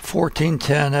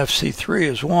 1410 FC3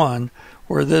 is one,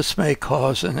 where this may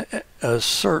cause a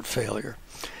cert failure.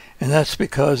 And that's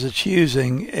because it's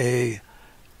using a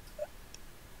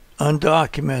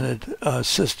undocumented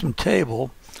system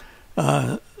table,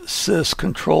 sys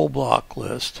control block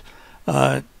list,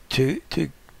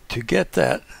 to get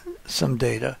that some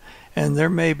data. And there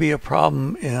may be a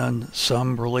problem in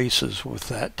some releases with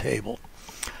that table.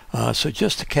 So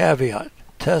just a caveat,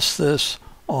 test this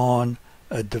on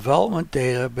a development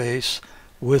database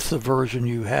with the version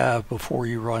you have before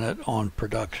you run it on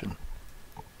production.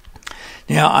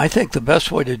 Now, I think the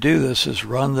best way to do this is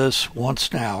run this once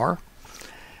an hour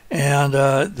and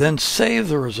then save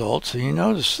the results. And you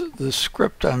notice the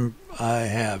script I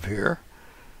have here.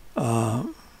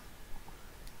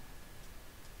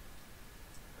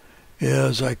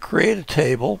 Is I create a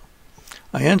table,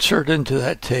 I insert into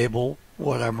that table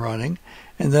what I'm running,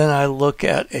 and then I look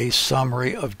at a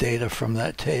summary of data from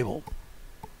that table.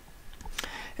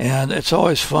 And it's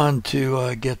always fun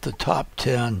to get the top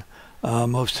 10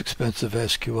 most expensive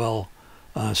SQL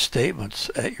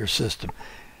statements at your system.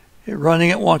 Running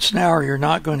it once an hour, you're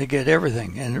not going to get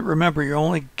everything. And remember, you're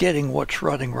only getting what's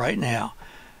running right now.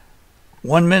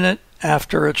 1 minute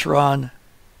after it's run,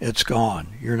 it's gone.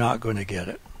 You're not going to get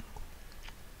it.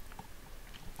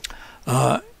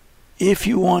 If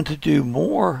you want to do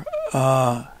more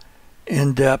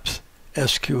in-depth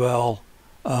SQL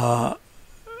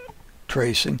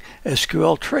tracing,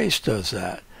 SQL Trace does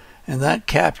that. And that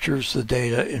captures the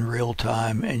data in real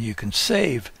time, and you can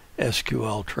save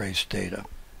SQL Trace data.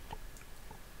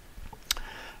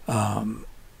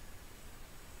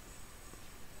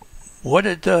 What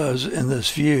it does in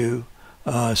this view,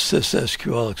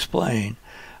 SysSQL Explain,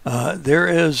 there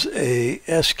is a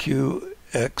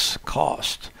SQX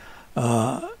cost.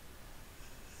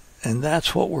 And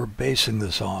that's what we're basing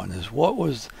this on, is what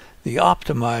was the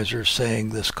optimizer saying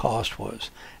this cost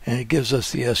was. And it gives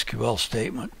us the SQL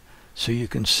statement. So you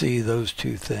can see those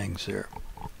two things there.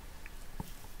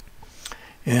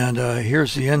 And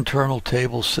here's the internal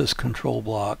table syscontrol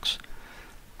blocks.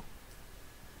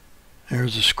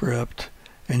 There's a script.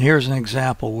 And here's an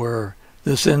example where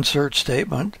this insert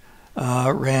statement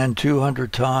ran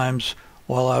 200 times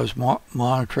while I was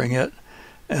monitoring it.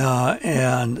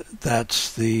 And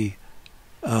that's the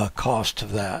cost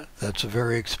of that. That's a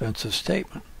very expensive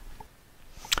statement.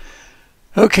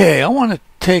 Okay, I want to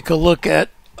take a look at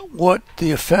what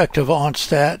the effect of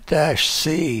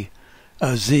onstat-c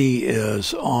z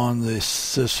is on the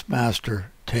Sysmaster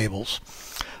tables.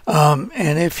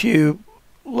 And if you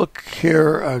look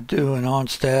here, I do an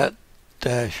onstat-p,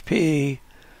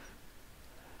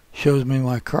 shows me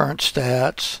my current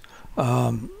stats.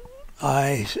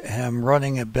 I am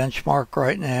running a benchmark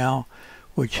right now,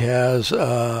 which has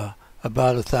about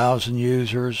 1,000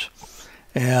 users,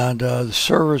 and the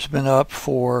server's been up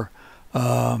for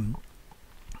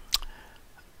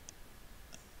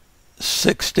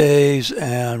 6 days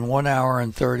and 1 hour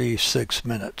and 36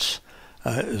 minutes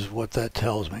is what that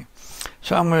tells me.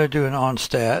 So I'm going to do an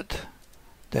onstat-z.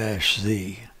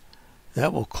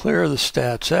 That will clear the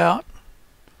stats out.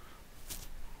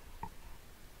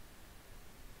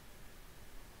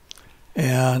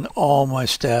 And all my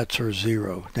stats are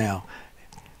 0. Now,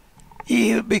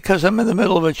 because I'm in the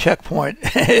middle of a checkpoint,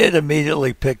 it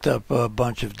immediately picked up a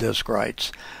bunch of disk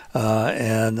writes,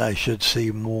 and I should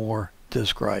see more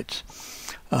disk writes.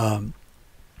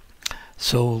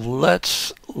 So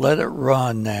let's let it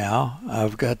run now.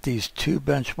 I've got these two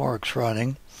benchmarks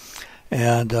running,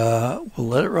 and we'll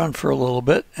let it run for a little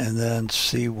bit and then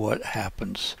see what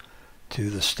happens to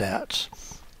the stats.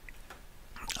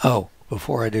 Oh,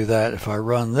 before I do that, if I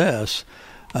run this,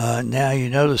 now you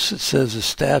notice it says the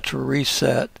stats were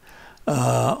reset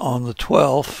on the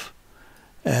 12th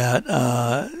at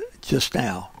just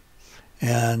now.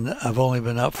 And I've only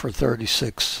been up for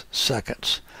 36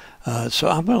 seconds. So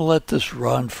I'm going to let this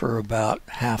run for about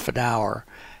half an hour,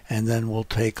 and then we'll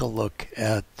take a look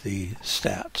at the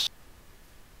stats.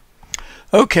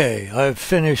 Okay, I've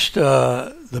finished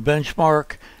the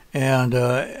benchmark, and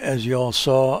as you all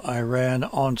saw, I ran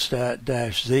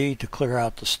onstat-z to clear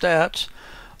out the stats.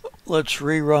 Let's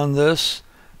rerun this,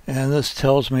 and this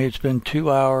tells me it's been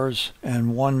 2 hours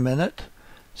and 1 minute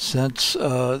since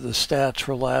the stats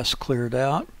were last cleared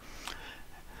out.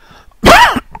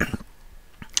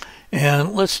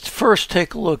 And let's first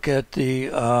take a look at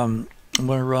the, I'm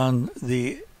going to run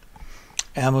the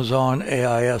Amazon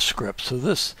AIS script. So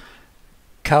this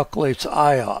calculates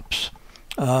IOPS,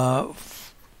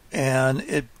 and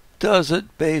it does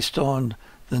it based on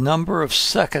the number of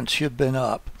seconds you've been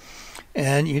up.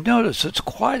 And you notice it's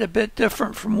quite a bit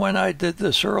different from when I did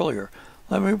this earlier.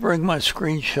 Let me bring my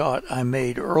screenshot I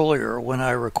made earlier when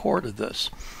I recorded this.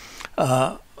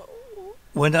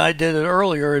 When I did it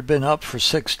earlier, it had been up for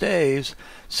 6 days,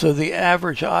 so the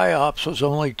average IOPS was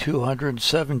only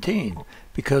 217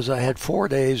 because I had 4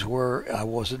 days where I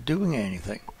wasn't doing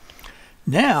anything.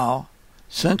 Now,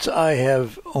 since I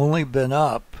have only been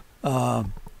up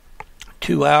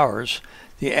 2 hours,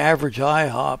 the average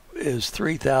IHOP is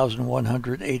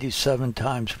 3,187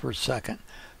 times per second.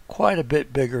 Quite a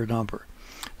bit bigger number.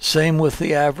 Same with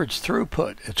the average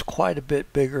throughput. It's quite a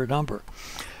bit bigger number.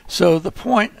 So the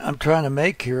point I'm trying to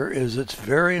make here is it's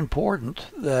very important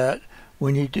that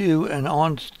when you do an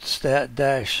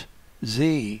onstat-z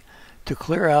to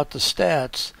clear out the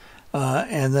stats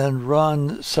and then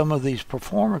run some of these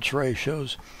performance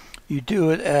ratios, you do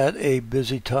it at a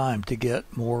busy time to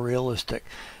get more realistic.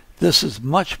 This is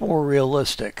much more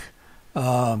realistic.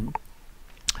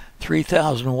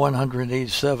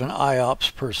 3,187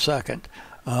 IOPS per second.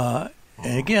 And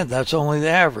again, that's only the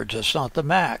average. That's not the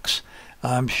max.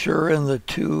 I'm sure in the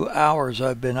 2 hours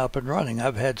I've been up and running,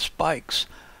 I've had spikes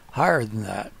higher than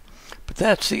that. But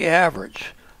that's the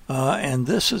average. And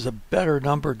this is a better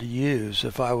number to use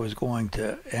if I was going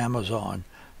to Amazon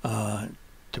to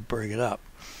bring it up.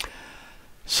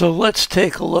 So let's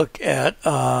take a look at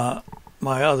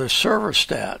my other server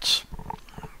stats.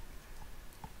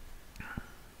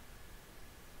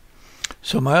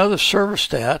 So my other server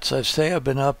stats, I say I've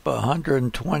been up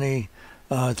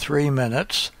 123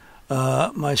 minutes.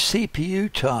 My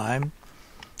CPU time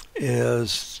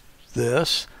is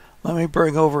this. Let me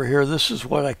bring over here. This is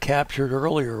what I captured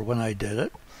earlier when I did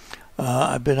it.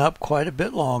 I've been up quite a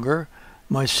bit longer.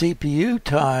 My CPU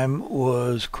time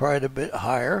was quite a bit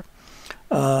higher.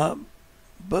 But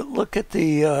look at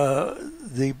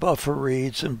the buffer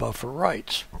reads and buffer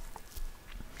writes.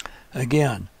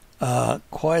 Again,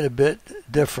 quite a bit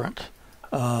different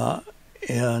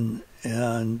in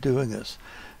doing this.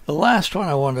 The last one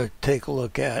I want to take a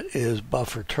look at is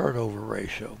buffer turnover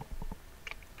ratio.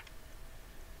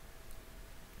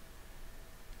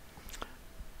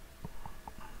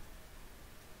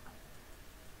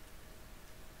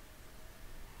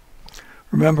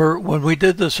 Remember, when we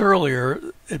did this earlier,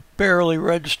 it barely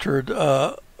registered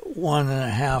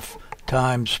 1.5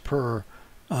 times per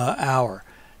hour.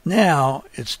 Now,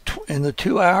 it's in the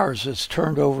 2 hours, it's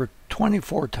turned over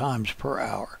 24 times per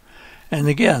hour. And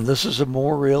again, this is a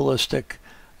more realistic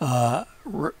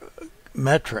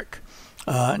metric.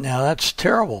 Now, that's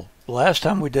terrible. The last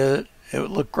time we did it,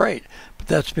 it looked great. But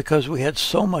that's because we had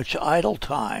so much idle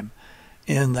time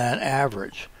in that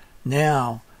average.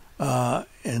 Now,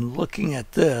 in looking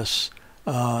at this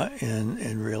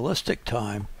in realistic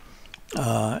time,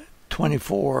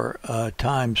 24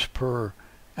 times per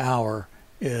hour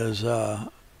is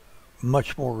a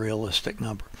much more realistic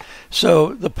number.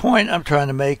 So the point I'm trying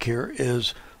to make here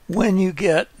is when you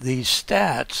get these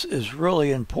stats is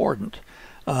really important,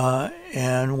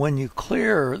 and when you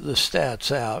clear the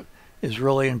stats out is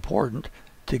really important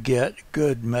to get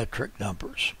good metric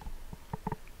numbers.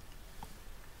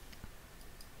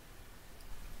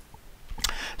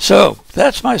 So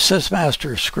that's my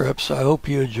Sysmaster scripts. I hope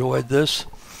you enjoyed this.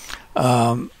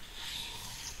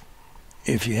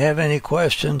 If you have any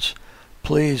questions,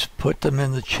 please put them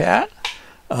in the chat,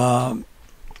 and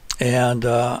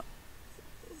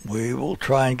we will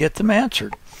try and get them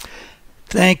answered.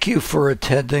 Thank you for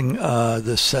attending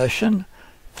this session.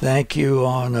 Thank you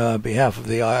on behalf of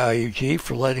the IIUG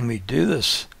for letting me do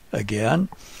this again.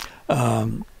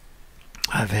 I've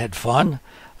had fun.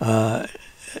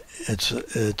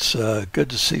 It's good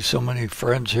to see so many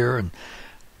friends here, and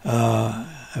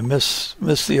I miss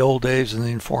the old days in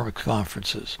the Informix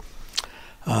conferences.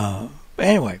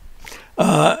 Anyway,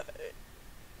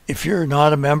 if you're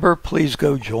not a member, please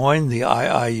go join the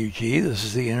IIUG. This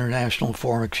is the International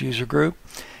Informix User Group,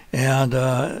 and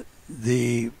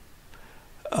the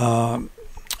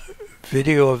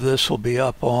video of this will be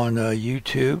up on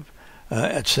YouTube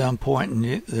at some point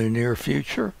in the near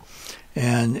future.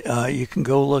 And you can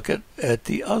go look at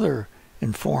the other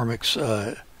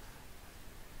Informix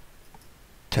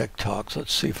Tech Talks.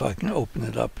 Let's see if I can open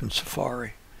it up in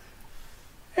Safari.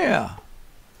 Yeah.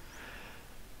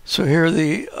 So here are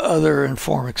the other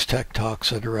Informix Tech Talks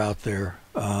that are out there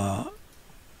on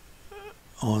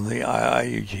the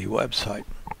IIUG website.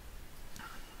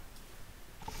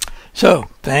 So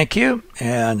thank you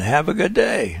and have a good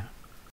day.